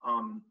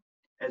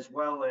as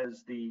well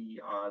as the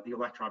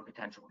electron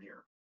potential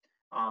here.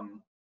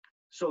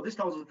 So this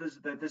tells us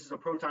that this is a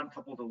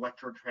proton-coupled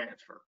electron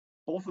transfer.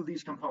 Both of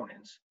these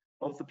components,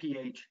 both the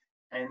pH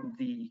and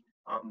the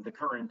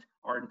current,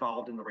 are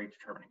involved in the rate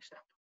determining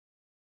step.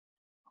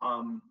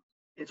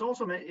 It's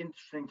also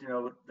interesting to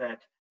note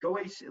that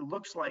GOACE, it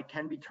looks like,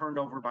 can be turned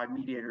over by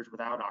mediators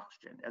without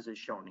oxygen, as is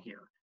shown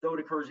here, though it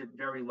occurs at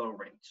very low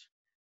rates.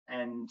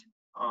 And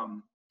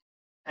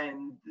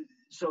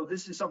so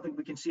this is something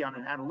we can see on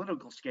an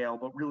analytical scale,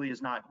 but really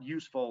is not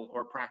useful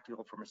or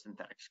practical from a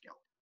synthetic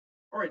scale.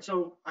 All right,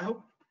 so I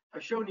hope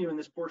I've shown you in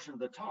this portion of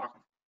the talk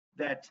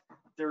that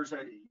there's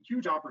a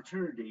huge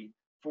opportunity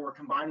for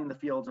combining the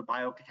fields of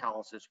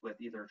biocatalysis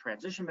with either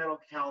transition metal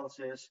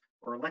catalysis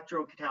or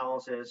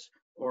electrocatalysis,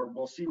 or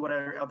we'll see what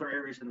other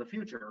areas in the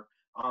future,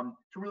 to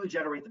really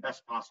generate the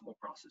best possible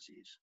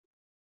processes.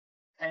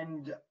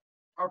 And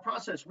our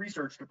process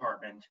research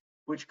department,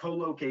 which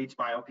co-locates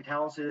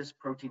biocatalysis,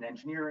 protein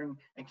engineering,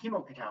 and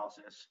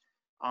chemocatalysis,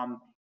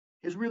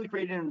 has really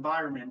created an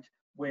environment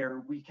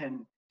where we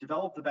can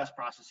develop the best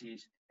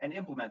processes and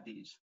implement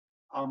these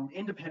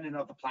independent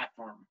of the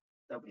platform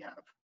that we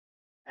have.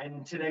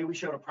 And today we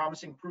showed a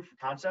promising proof of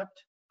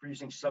concept for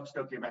using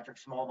substoichiometric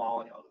small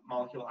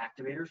molecule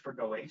activators for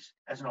GOACE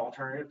as an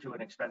alternative to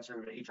an expensive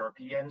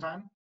HRP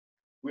enzyme.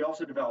 We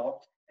also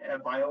developed a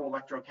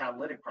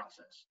bioelectrocatalytic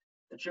process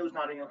that shows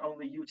not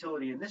only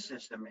utility in this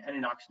system and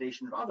in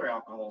oxidation of other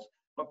alcohols,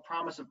 but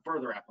promise of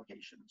further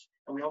applications.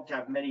 And we hope to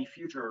have many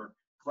future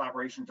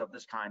collaborations of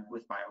this kind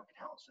with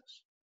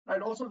biocatalysis.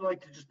 I'd also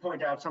like to just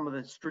point out some of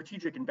the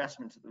strategic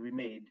investments that we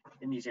made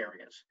in these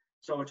areas.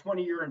 So a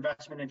 20-year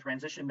investment in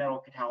transition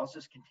metal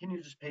catalysis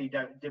continues to pay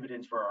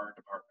dividends for our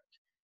department.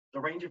 The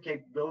range of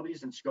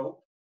capabilities and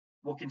scope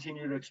will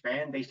continue to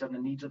expand based on the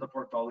needs of the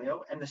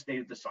portfolio and the state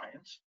of the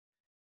science.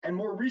 And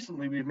more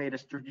recently, we've made a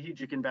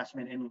strategic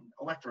investment in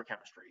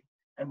electrochemistry.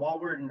 And while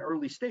we're at an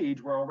early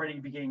stage, we're already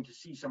beginning to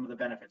see some of the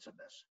benefits of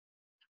this.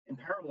 In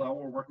parallel,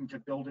 we're working to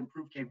build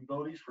improved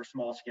capabilities for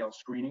small-scale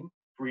screening,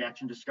 for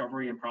reaction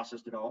discovery and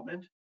process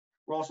development.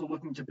 We're also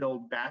looking to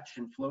build batch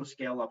and flow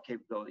scale-up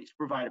capabilities, to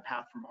provide a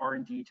path from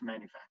R&D to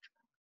manufacturing.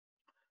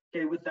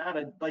 Okay, with that,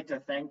 I'd like to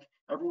thank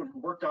everyone who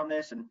worked on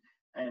this,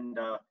 and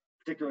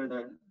particularly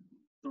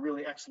the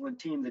really excellent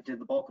team that did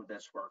the bulk of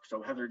this work.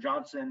 So Heather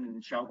Johnson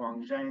and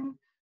Xiaoguang Zhang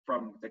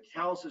from the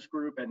Catalysis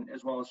group, and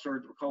as well as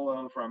Serge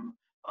Ricola from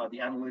the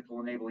Analytical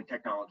Enabling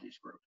Technologies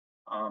group.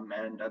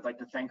 And I'd like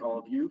to thank all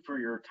of you for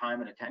your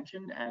time and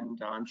attention, and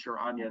I'm sure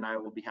Ania and I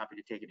will be happy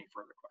to take any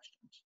further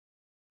questions.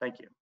 Thank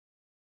you.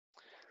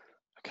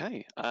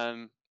 Okay,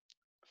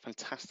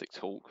 fantastic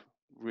talk.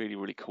 Really,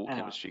 really cool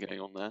chemistry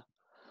going on there.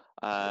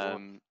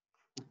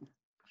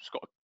 Just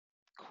got a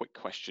quick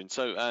question.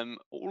 So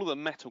all of the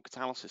metal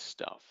catalysis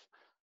stuff,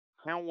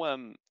 how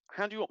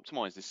do you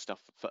optimize this stuff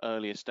for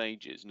earlier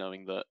stages,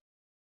 knowing that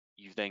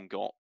you've then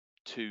got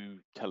 2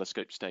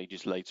 telescope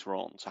stages later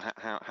on? So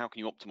how can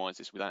you optimize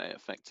this without it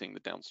affecting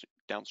the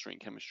downstream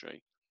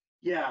chemistry?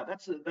 Yeah,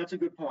 that's a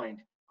good point.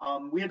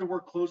 We had to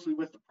work closely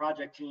with the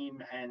project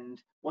team,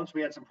 and once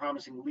we had some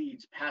promising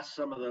leads, pass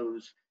some of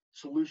those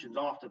solutions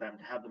off to them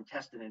to have them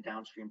tested in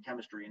downstream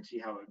chemistry and see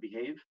how it would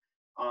behave.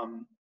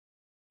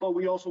 But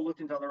we also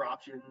looked into other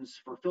options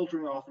for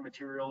filtering off the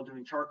material,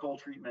 doing charcoal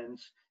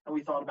treatments, and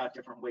we thought about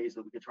different ways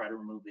that we could try to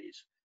remove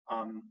these.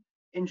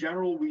 In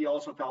general, we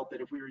also felt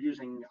that if we were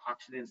using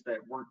oxidants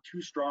that weren't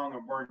too strong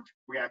or weren't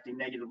reacting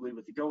negatively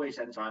with the GOACE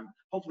enzyme,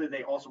 hopefully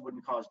they also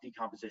wouldn't cause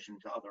decomposition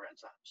to other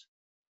enzymes.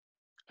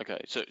 Okay,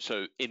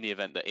 so in the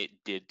event that it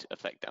did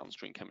affect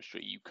downstream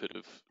chemistry, you could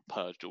have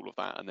purged all of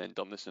that and then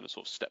done this in a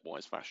sort of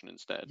stepwise fashion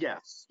instead.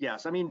 Yes.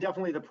 I mean,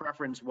 definitely the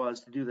preference was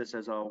to do this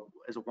as a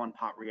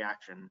one-pot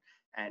reaction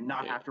and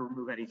not have to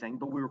remove anything,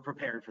 but we were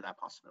prepared for that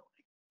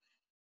possibility.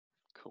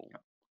 Cool.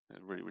 Yeah,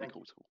 really, really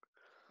cool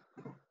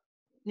talk.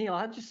 Neil,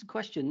 I had just a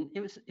question.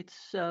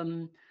 It's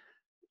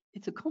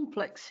a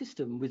complex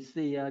system with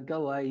the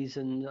GOACE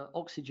and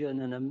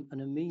oxygen and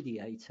a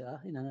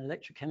mediator in an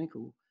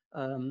electrochemical.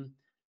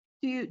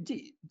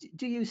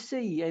 Do you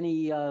see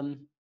any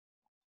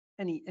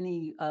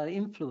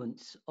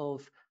influence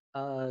of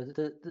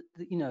the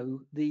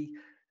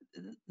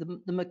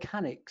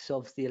mechanics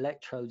of the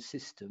electrode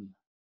system?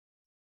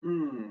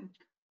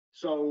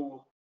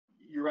 So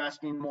you're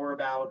asking more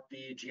about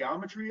the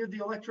geometry of the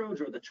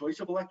electrodes or the choice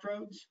of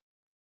electrodes?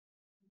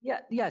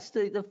 Yes,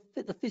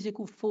 the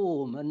physical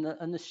form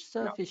and the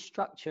surface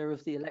structure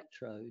of the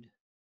electrode.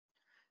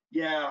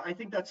 Yeah, I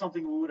think that's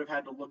something we would have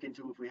had to look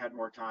into if we had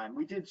more time.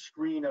 We did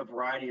screen a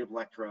variety of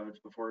electrodes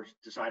before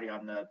deciding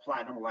on the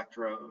platinum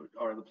electrode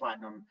or the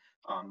platinum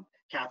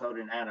cathode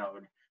and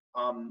anode.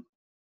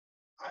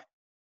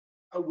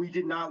 We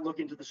did not look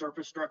into the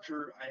surface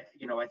structure.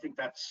 I think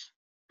that's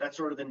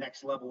sort of the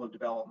next level of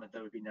development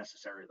that would be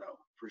necessary, though,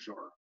 for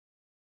sure.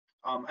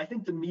 I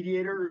think the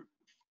mediator,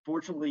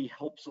 fortunately,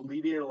 helps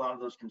alleviate a lot of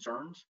those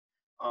concerns.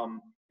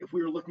 If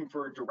we were looking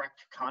for a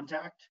direct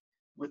contact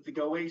with the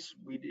GOACE,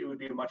 it would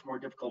be a much more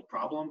difficult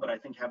problem, but I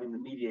think having the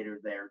mediator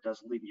there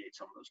does alleviate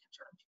some of those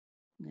concerns.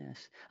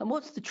 Yes. And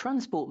what's the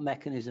transport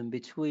mechanism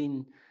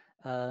between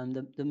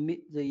the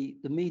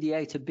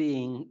mediator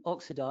being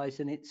oxidized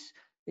and its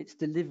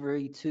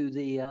delivery to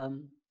the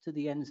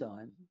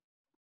enzyme?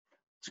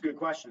 It's a good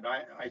question.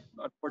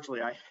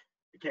 Unfortunately I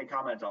can't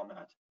comment on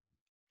that.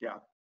 Yeah.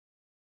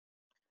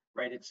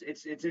 Right. It's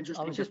interesting.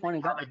 I was just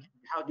wondering how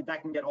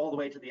that can get all the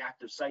way to the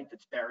active site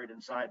that's buried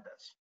inside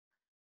this.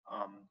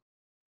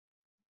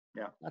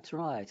 Yeah. That's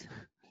right.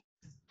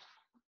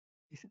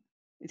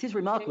 It is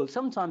remarkable.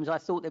 Sometimes I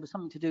thought there was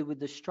something to do with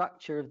the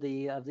structure of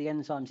the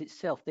enzymes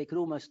itself. They could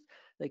almost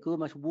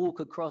walk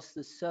across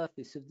the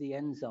surface of the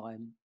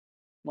enzyme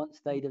once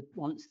the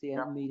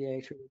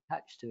mediator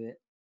attached to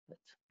it. But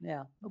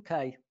yeah,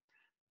 okay.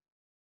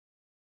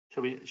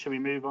 Shall we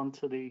move on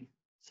to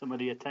some of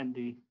the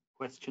attendee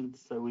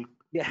questions? So we've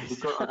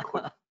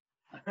got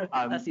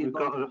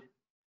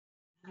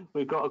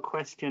we've got a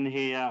question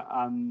here.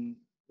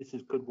 This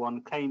is a good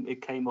one.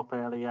 It came up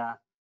earlier.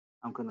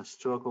 I'm going to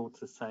struggle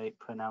to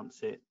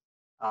pronounce it.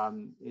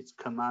 It's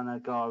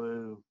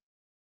Kamanagaru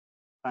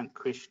Thank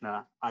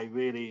Krishna. I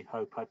really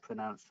hope I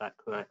pronounced that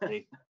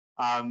correctly.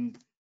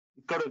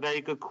 Got a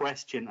very good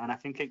question, and I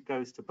think it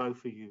goes to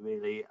both of you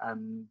really.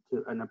 An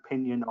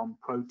opinion on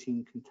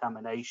protein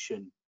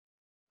contamination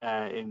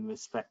in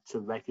respect to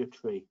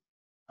regulatory,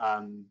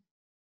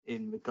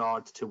 in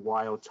regards to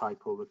wild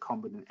type or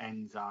recombinant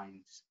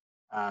enzymes.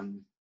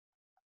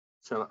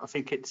 So I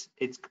think it's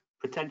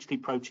potentially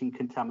protein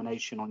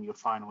contamination on your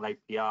final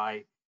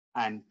API,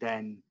 and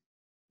then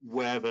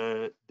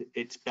whether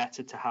it's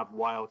better to have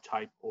wild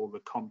type or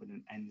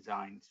recombinant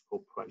enzymes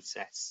for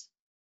process.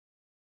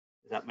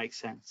 Does that make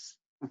sense?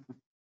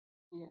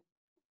 Yeah.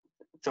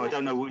 So I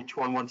don't know which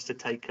one wants to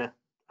take a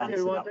answer.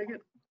 You want to take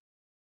it?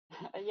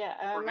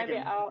 Yeah, maybe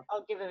I'll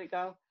give it a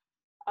go.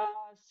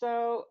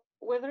 So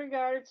with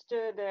regards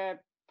to the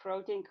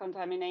protein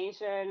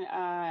contamination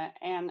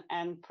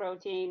and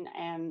protein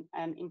and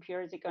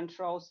impurity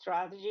control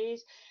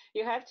strategies,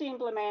 you have to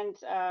implement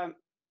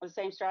the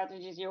same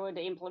strategies you would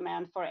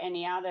implement for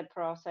any other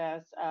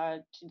process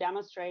to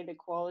demonstrate the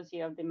quality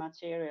of the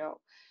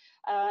material.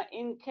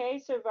 In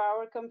case of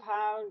our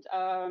compound,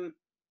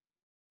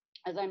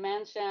 as I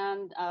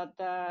mentioned,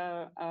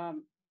 the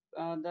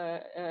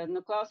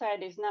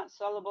nucleoside is not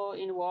soluble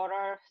in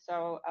water,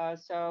 so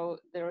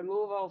the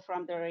removal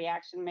from the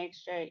reaction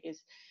mixture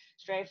is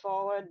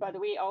straightforward. But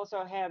we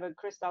also have a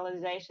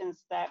crystallization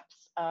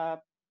steps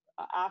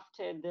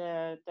after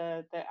the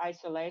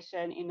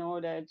isolation in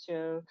order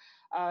to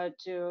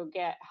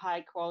get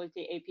high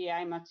quality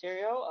API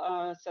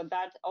material. So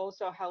that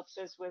also helps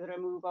us with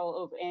removal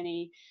of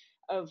any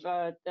of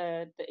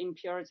the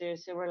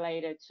impurities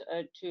related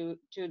to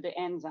the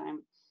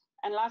enzyme.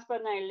 And last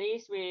but not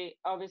least, we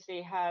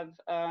obviously have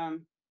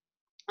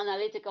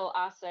analytical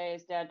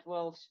assays that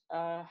will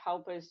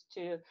help us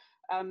to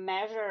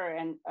measure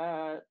and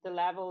the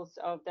levels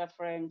of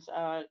different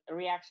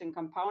reaction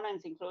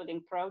components,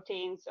 including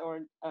proteins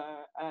or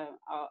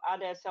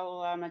other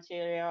cellular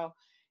material,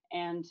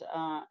 and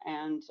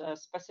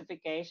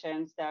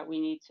specifications that we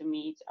need to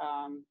meet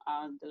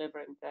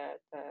delivering the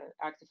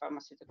active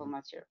pharmaceutical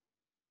material.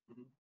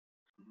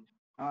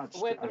 I'll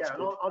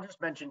just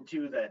mention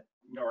too that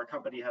our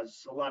company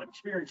has a lot of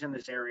experience in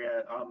this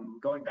area,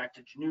 going back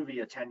to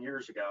Januvia 10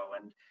 years ago,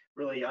 and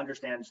really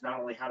understands not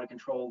only how to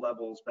control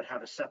levels but how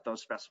to set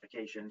those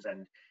specifications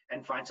and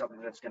find something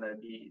that's going to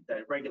be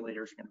that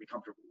regulators are going to be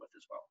comfortable with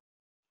as well.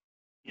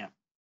 Yeah,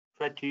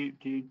 Fred,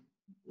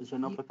 there's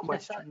another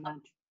question. Yes,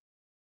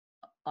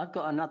 I've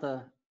got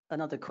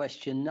another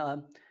question.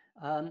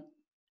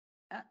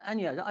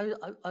 Ania,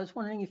 I was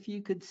wondering if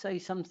you could say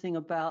something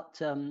about,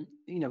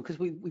 because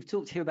we've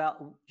talked here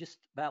about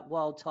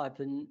wild type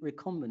and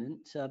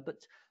recombinant,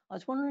 but I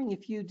was wondering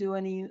if you do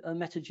any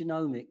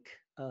metagenomic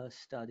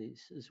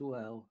studies as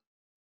well.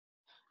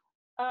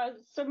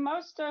 So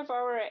most of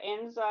our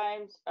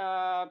enzymes,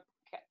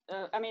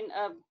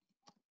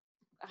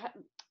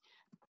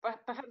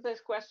 perhaps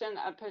this question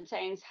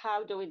pertains,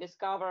 how do we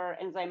discover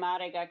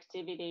enzymatic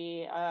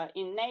activity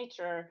in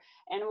nature?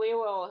 And we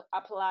will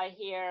apply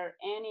here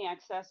any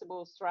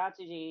accessible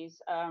strategies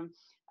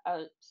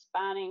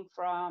spanning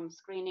from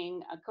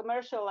screening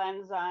commercial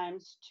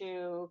enzymes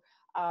to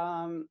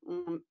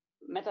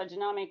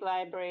metagenomic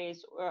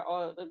libraries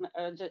or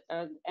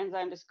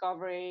enzyme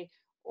discovery,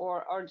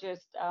 or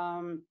just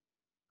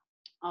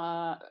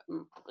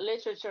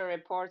literature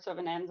reports of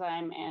an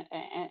enzyme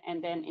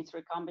and then its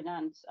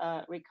recombinant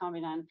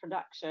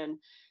production.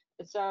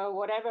 So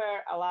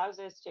whatever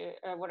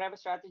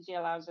strategy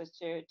allows us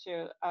to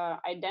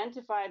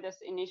identify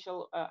this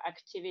initial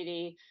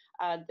activity,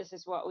 this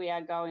is what we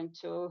are going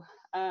to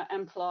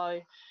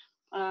employ.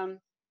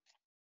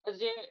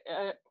 As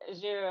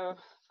you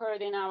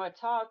heard in our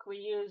talk, we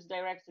use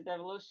directed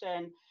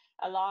evolution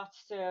a lot.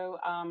 So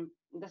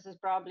this is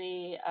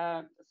probably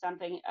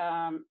something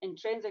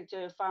intrinsic to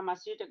the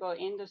pharmaceutical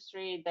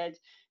industry, that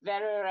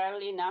very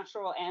rarely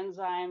natural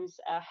enzymes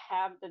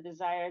have the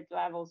desired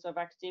levels of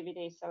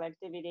activity,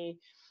 selectivity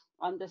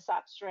on the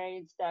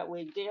substrates that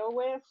we deal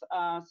with.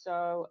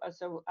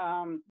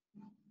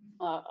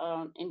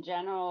 In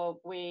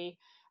general, we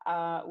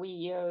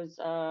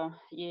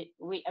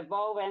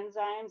evolve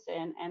enzymes,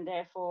 and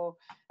therefore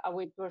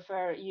we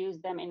prefer use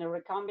them in a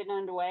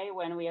recombinant way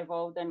when we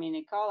evolve them in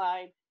E.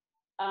 coli.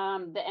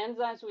 The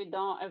enzymes we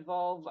don't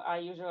evolve are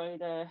usually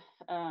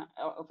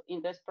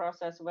in this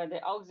process where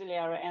the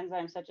auxiliary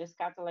enzymes such as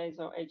catalase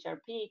or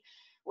HRP,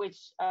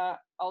 which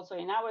also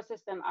in our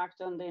system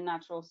act on the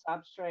natural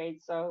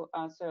substrate. So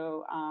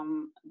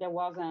there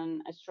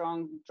wasn't a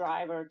strong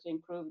driver to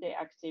improve the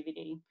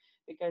activity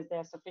because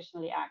they're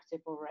sufficiently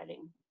active already.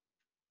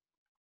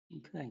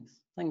 Okay,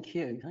 thank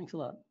you. Thanks a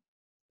lot.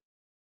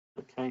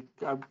 Okay,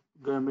 I'm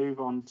going to move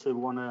on to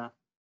one of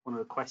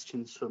the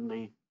questions from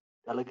the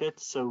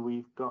delegates. So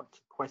we've got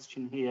a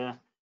question here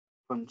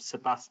from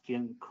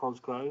Sebastian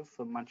Cosgrove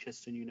from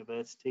Manchester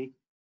University.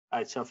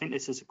 So I think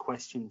this is a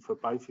question for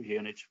both of you,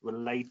 and it's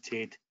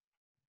related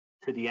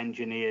to the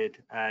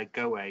engineered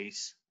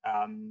GOAs.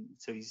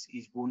 So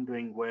he's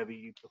wondering whether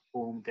you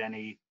performed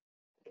any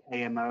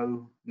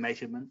AMO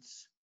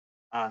measurements.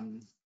 I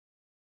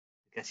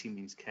guess he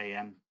means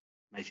KM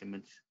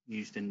measurements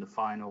used in the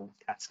final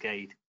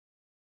cascade.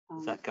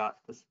 Does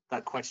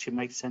that question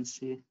make sense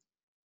to you?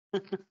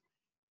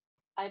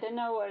 I don't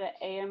know what an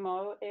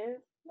AMO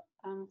is.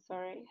 I'm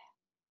sorry.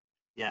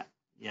 Yeah,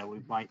 we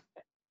might.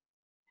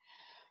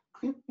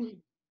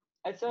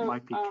 So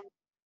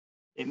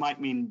it might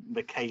mean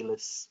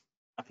Michaelis.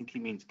 I think he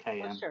means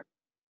KM. Well, sure.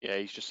 Yeah,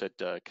 he's just said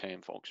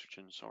KM for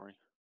oxygen. Sorry.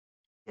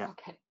 Yeah.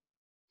 Okay.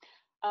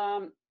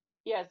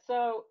 Yeah.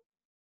 So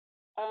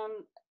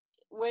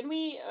when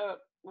we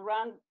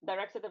run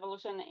directed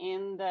evolution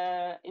in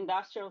the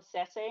industrial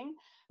setting,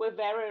 we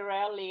very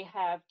rarely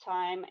have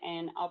time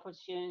and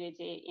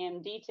opportunity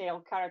in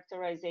detailed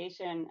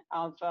characterization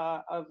of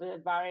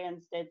the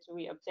variants that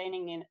we're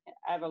obtaining in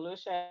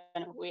evolution.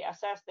 We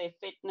assess their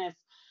fitness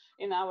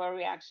in our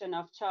reaction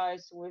of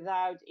choice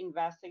without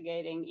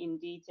investigating in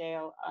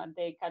detail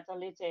the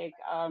catalytic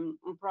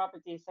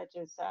properties such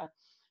as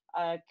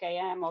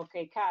KM or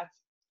KCAT.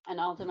 And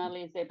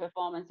ultimately, it's the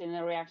performance in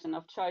the reaction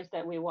of choice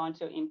that we want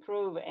to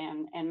improve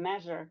and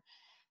measure.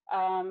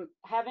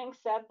 Having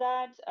said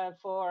that,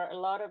 for a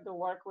lot of the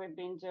work we've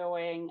been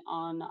doing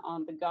on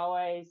the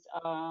GOAs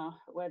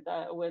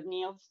with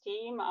Neil's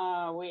team,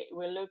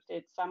 we looked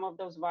at some of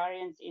those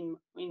variants in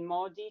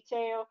more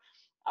detail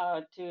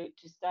to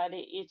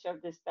study each of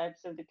the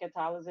steps of the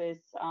catalysis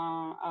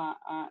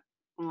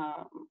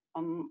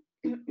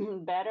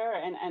better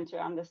and to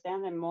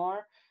understand them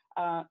more.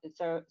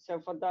 So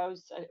for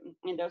those,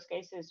 in those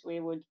cases,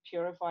 we would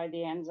purify the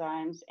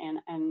enzymes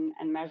and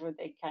measure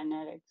the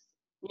kinetics.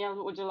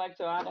 Neil, would you like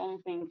to add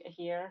anything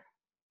here?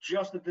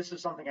 Just that this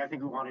is something I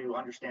think we want to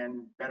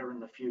understand better in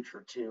the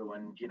future too,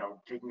 and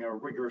taking a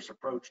rigorous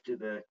approach to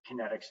the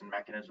kinetics and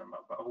mechanism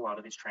of a lot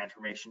of these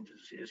transformations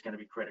is going to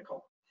be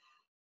critical.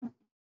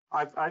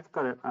 I've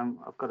got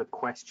a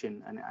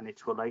question, and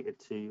it's related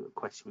to a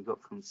question we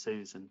got from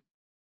Susan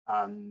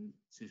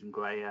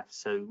Grayer.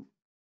 So,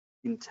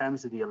 in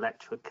terms of the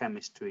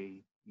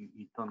electrochemistry,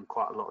 you've done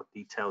quite a lot of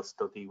detailed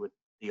study with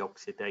the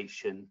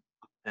oxidation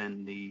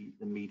and the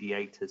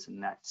mediators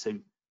and that. So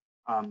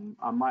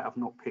I might have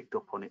not picked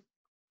up on it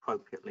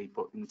appropriately,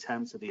 but in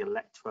terms of the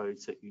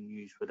electrodes that you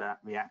use for that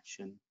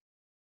reaction,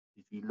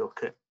 if you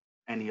look at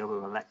any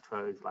other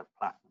electrodes like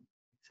platinum,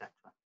 etc.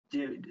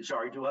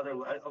 Do other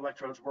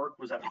electrodes work?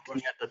 Was that the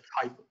question?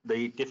 Yeah,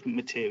 the different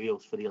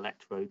materials for the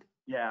electrode.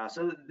 Yeah,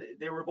 so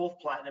they were both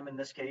platinum in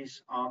this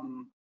case.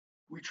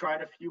 We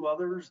tried a few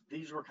others.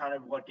 These were kind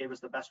of what gave us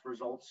the best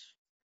results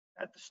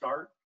at the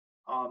start.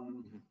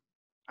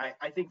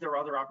 I think there are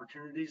other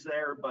opportunities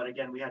there, but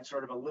again, we had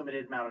sort of a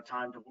limited amount of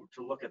time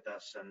to look at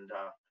this, and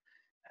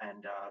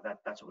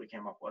that's what we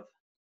came up with.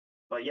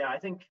 But yeah, I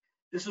think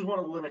this is one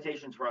of the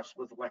limitations for us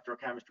with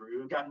electrochemistry.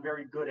 We've gotten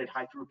very good at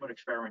high throughput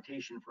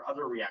experimentation for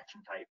other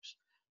reaction types.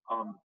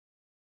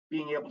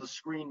 Being able to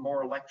screen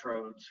more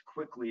electrodes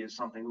quickly is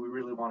something we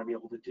really want to be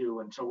able to do.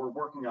 And so we're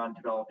working on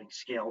developing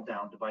scaled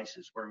down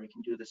devices where we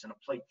can do this in a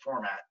plate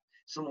format,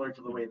 similar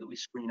to the way that we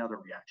screen other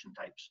reaction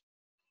types.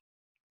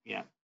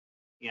 Yeah,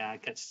 I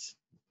guess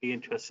it'd be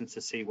interesting to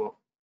see what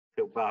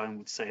Phil Barron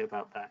would say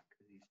about that.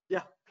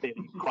 Yeah,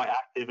 clearly quite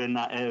active in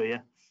that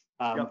area.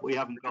 We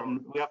haven't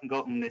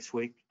got them this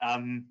week.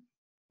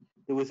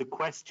 There was a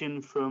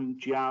question from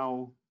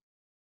Jiao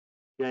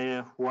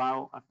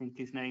Huao, I think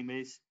his name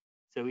is.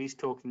 So he's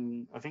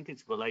talking, I think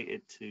it's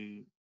related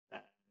to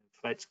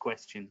Fred's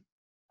question,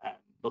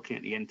 looking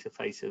at the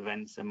interface of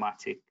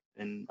enzymatic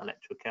and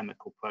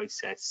electrochemical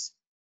process.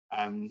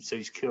 So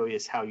he's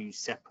curious how you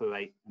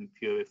separate and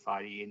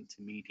purify the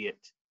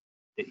intermediate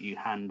that you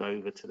hand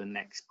over to the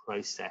next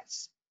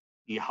process.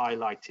 he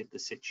highlighted the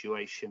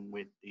situation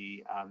with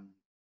the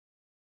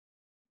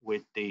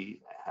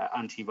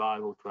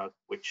antiviral drug,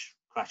 which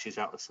crashes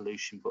out the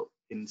solution, but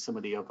in some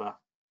of the other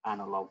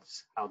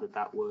analogues, how did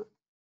that work?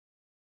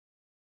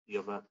 The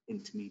other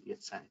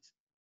intermediate sites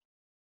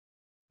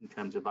in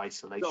terms of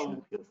isolation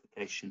and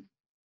purification?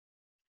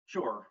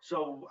 Sure.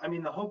 So, I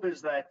mean, the hope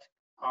is that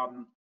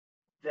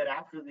that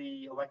after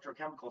the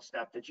electrochemical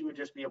step, that you would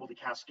just be able to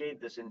cascade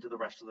this into the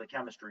rest of the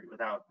chemistry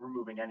without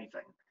removing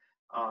anything.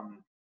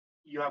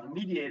 You have a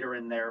mediator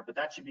in there, but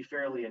that should be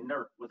fairly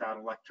inert without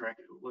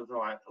electricity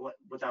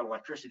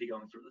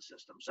going through the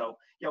system. So,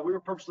 yeah, we were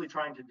purposely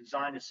trying to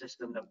design a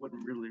system that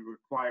wouldn't really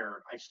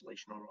require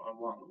isolation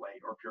along the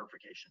way or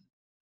purification.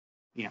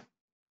 Yeah.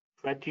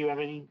 Fred, do you have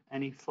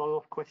any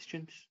follow-up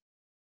questions?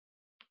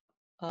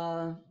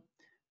 I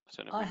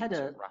don't know if we had need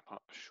to a wrap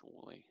up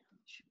shortly.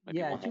 Maybe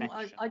yeah. one more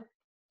question.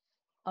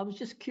 I was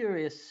just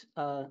curious,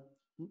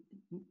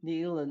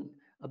 Neil, and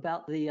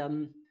about the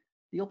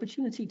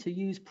opportunity to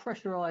use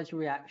pressurized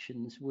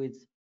reactions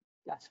with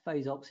gas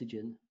phase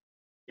oxygen.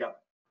 Yep.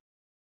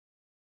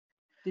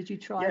 Did you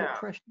try the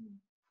pressure?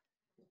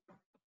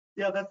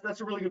 Yeah, that's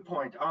a really good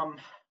point.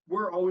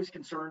 We're always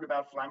concerned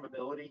about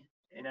flammability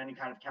in any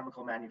kind of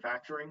chemical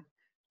manufacturing.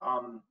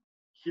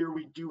 Here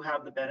we do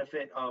have the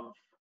benefit of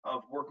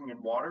working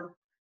in water,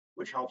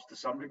 which helps to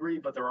some degree,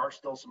 but there are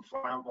still some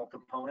flammable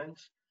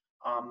components.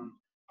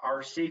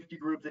 Our safety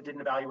group that did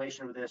an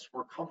evaluation of this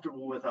were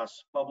comfortable with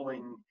us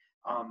bubbling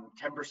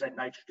 10%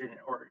 nitrogen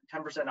or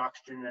 10%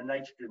 oxygen and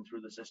nitrogen through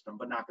the system,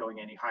 but not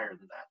going any higher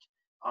than that.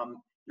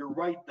 You're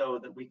right, though,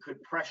 that we could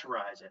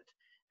pressurize it,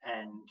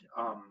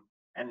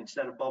 and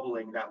instead of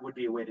bubbling, that would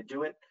be a way to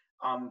do it.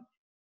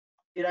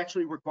 It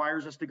actually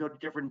requires us to go to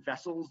different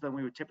vessels than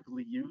we would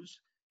typically use.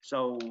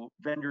 So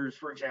vendors,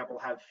 for example,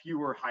 have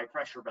fewer high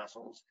pressure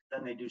vessels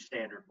than they do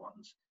standard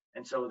ones.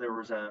 And so there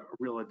was a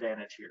real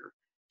advantage here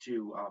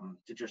to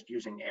just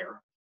using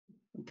air.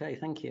 Okay,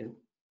 thank you.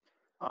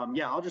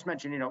 Yeah, I'll just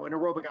mention,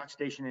 anaerobic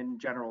oxidation in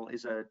general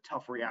is a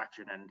tough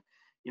reaction. And,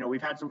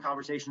 we've had some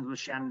conversations with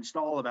Shannon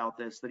Stahl about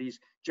this, that he's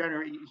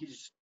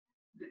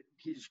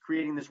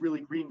creating this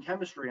really green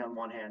chemistry on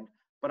one hand,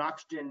 but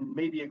oxygen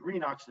may be a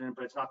green oxidant,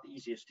 but it's not the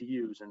easiest to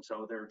use. And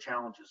so there are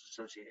challenges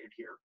associated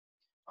here.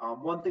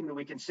 One thing that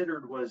we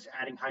considered was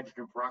adding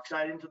hydrogen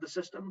peroxide into the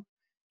system.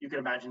 You can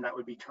imagine that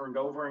would be turned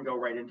over and go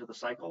right into the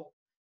cycle.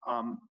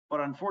 But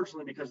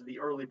unfortunately, because of the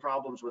early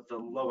problems with the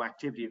low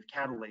activity of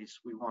catalase,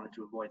 we wanted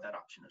to avoid that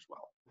option as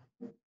well.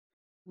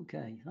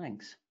 Okay,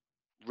 thanks.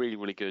 Really,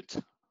 really good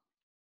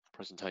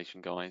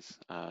presentation, guys.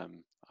 I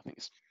think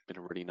it's been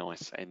a really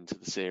nice end to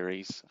the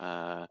series.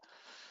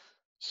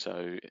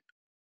 So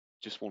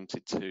just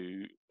wanted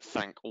to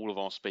thank all of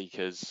our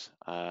speakers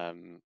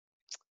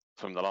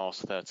from the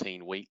last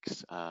 13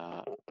 weeks.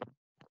 I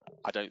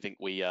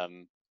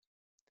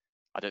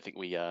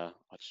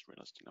just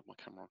realized I didn't have my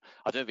camera on.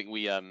 I don't think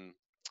we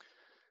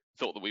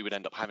thought that we would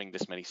end up having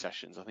this many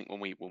sessions. I think when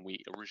we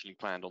originally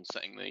planned on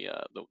setting the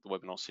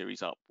webinar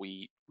series up,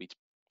 we'd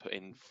put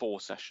in 4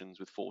 sessions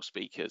with 4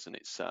 speakers, and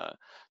it's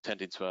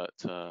turned into a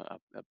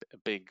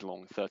big,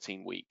 long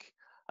 13-week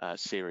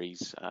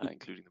series,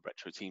 including the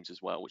retro teams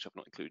as well, which I've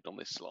not included on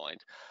this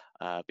slide.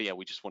 But yeah,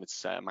 we just wanted to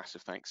say a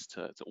massive thanks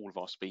to all of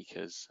our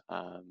speakers.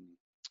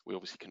 We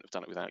obviously couldn't have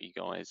done it without you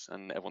guys,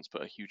 and everyone's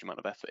put a huge amount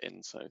of effort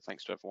in, so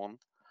thanks to everyone.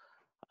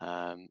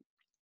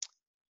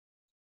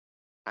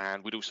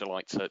 And we'd also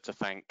like to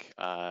thank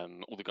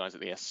all the guys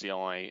at the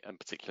SCI, in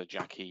particular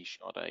Jackie,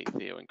 Sade,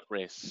 Theo and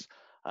Chris.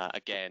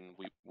 Again,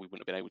 we wouldn't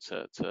have been able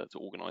to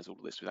organise all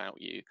of this without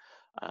you.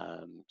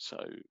 So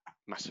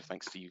massive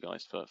thanks to you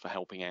guys for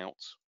helping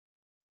out.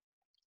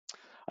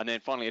 And then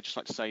finally, I'd just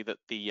like to say that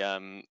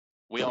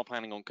we are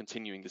planning on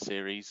continuing the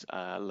series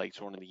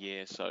later on in the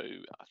year. So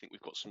I think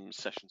we've got some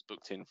sessions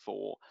booked in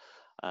for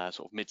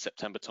sort of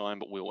mid-September time,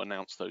 but we'll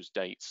announce those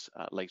dates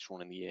later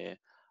on in the year.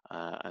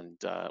 And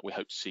we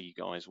hope to see you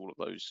guys all of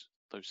those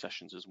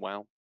sessions as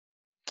well.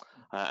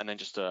 And then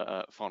just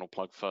a final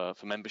plug for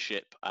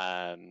membership.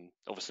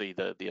 Obviously,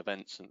 the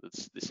events and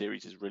the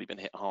series has really been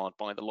hit hard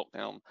by the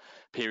lockdown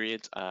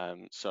period.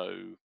 So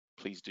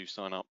please do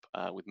sign up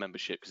with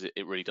membership, because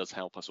it really does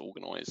help us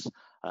organise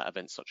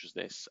events such as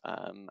this,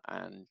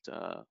 and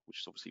which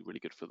is obviously really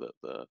good for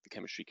the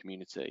chemistry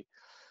community.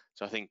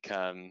 So I think,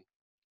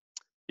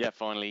 yeah,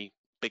 finally,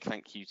 big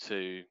thank you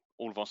to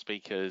all of our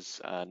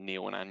speakers,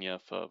 Neil and Ania,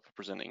 for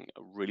presenting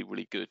a really,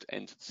 really good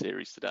end to the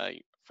series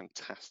today.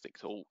 Fantastic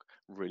talk,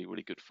 really,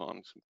 really good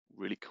fun, some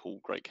really cool,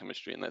 great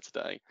chemistry in there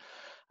today.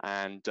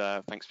 And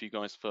thanks for you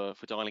guys for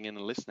dialing in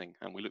and listening.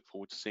 And we look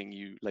forward to seeing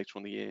you later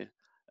on the year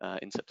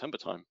in September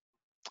time.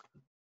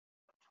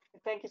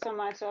 Thank you so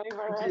much,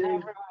 Oliver, and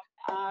everyone,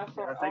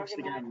 for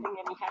organizing and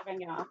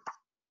having us.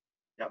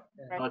 Yep,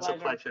 it's a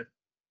pleasure.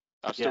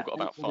 I've still got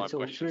about 5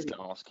 questions to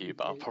ask you,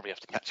 but I'll probably have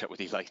to catch up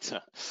with you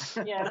later.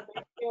 Yeah,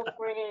 feel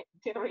free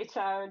to reach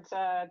out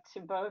to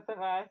both of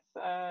us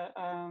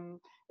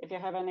if you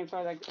have any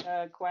further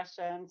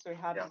questions. We're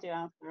happy to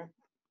answer.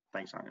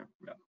 Thanks, Ania.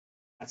 Yeah.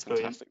 That's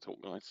fantastic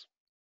talk, guys.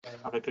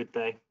 Have a good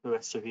day, the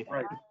rest of you.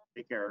 Right.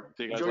 Take care.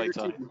 See you guys Enjoy your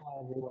later. tea.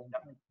 Bye, everyone.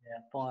 Take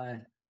care. Bye.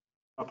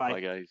 Bye-bye.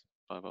 Bye, guys.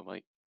 Bye, bye,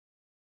 bye.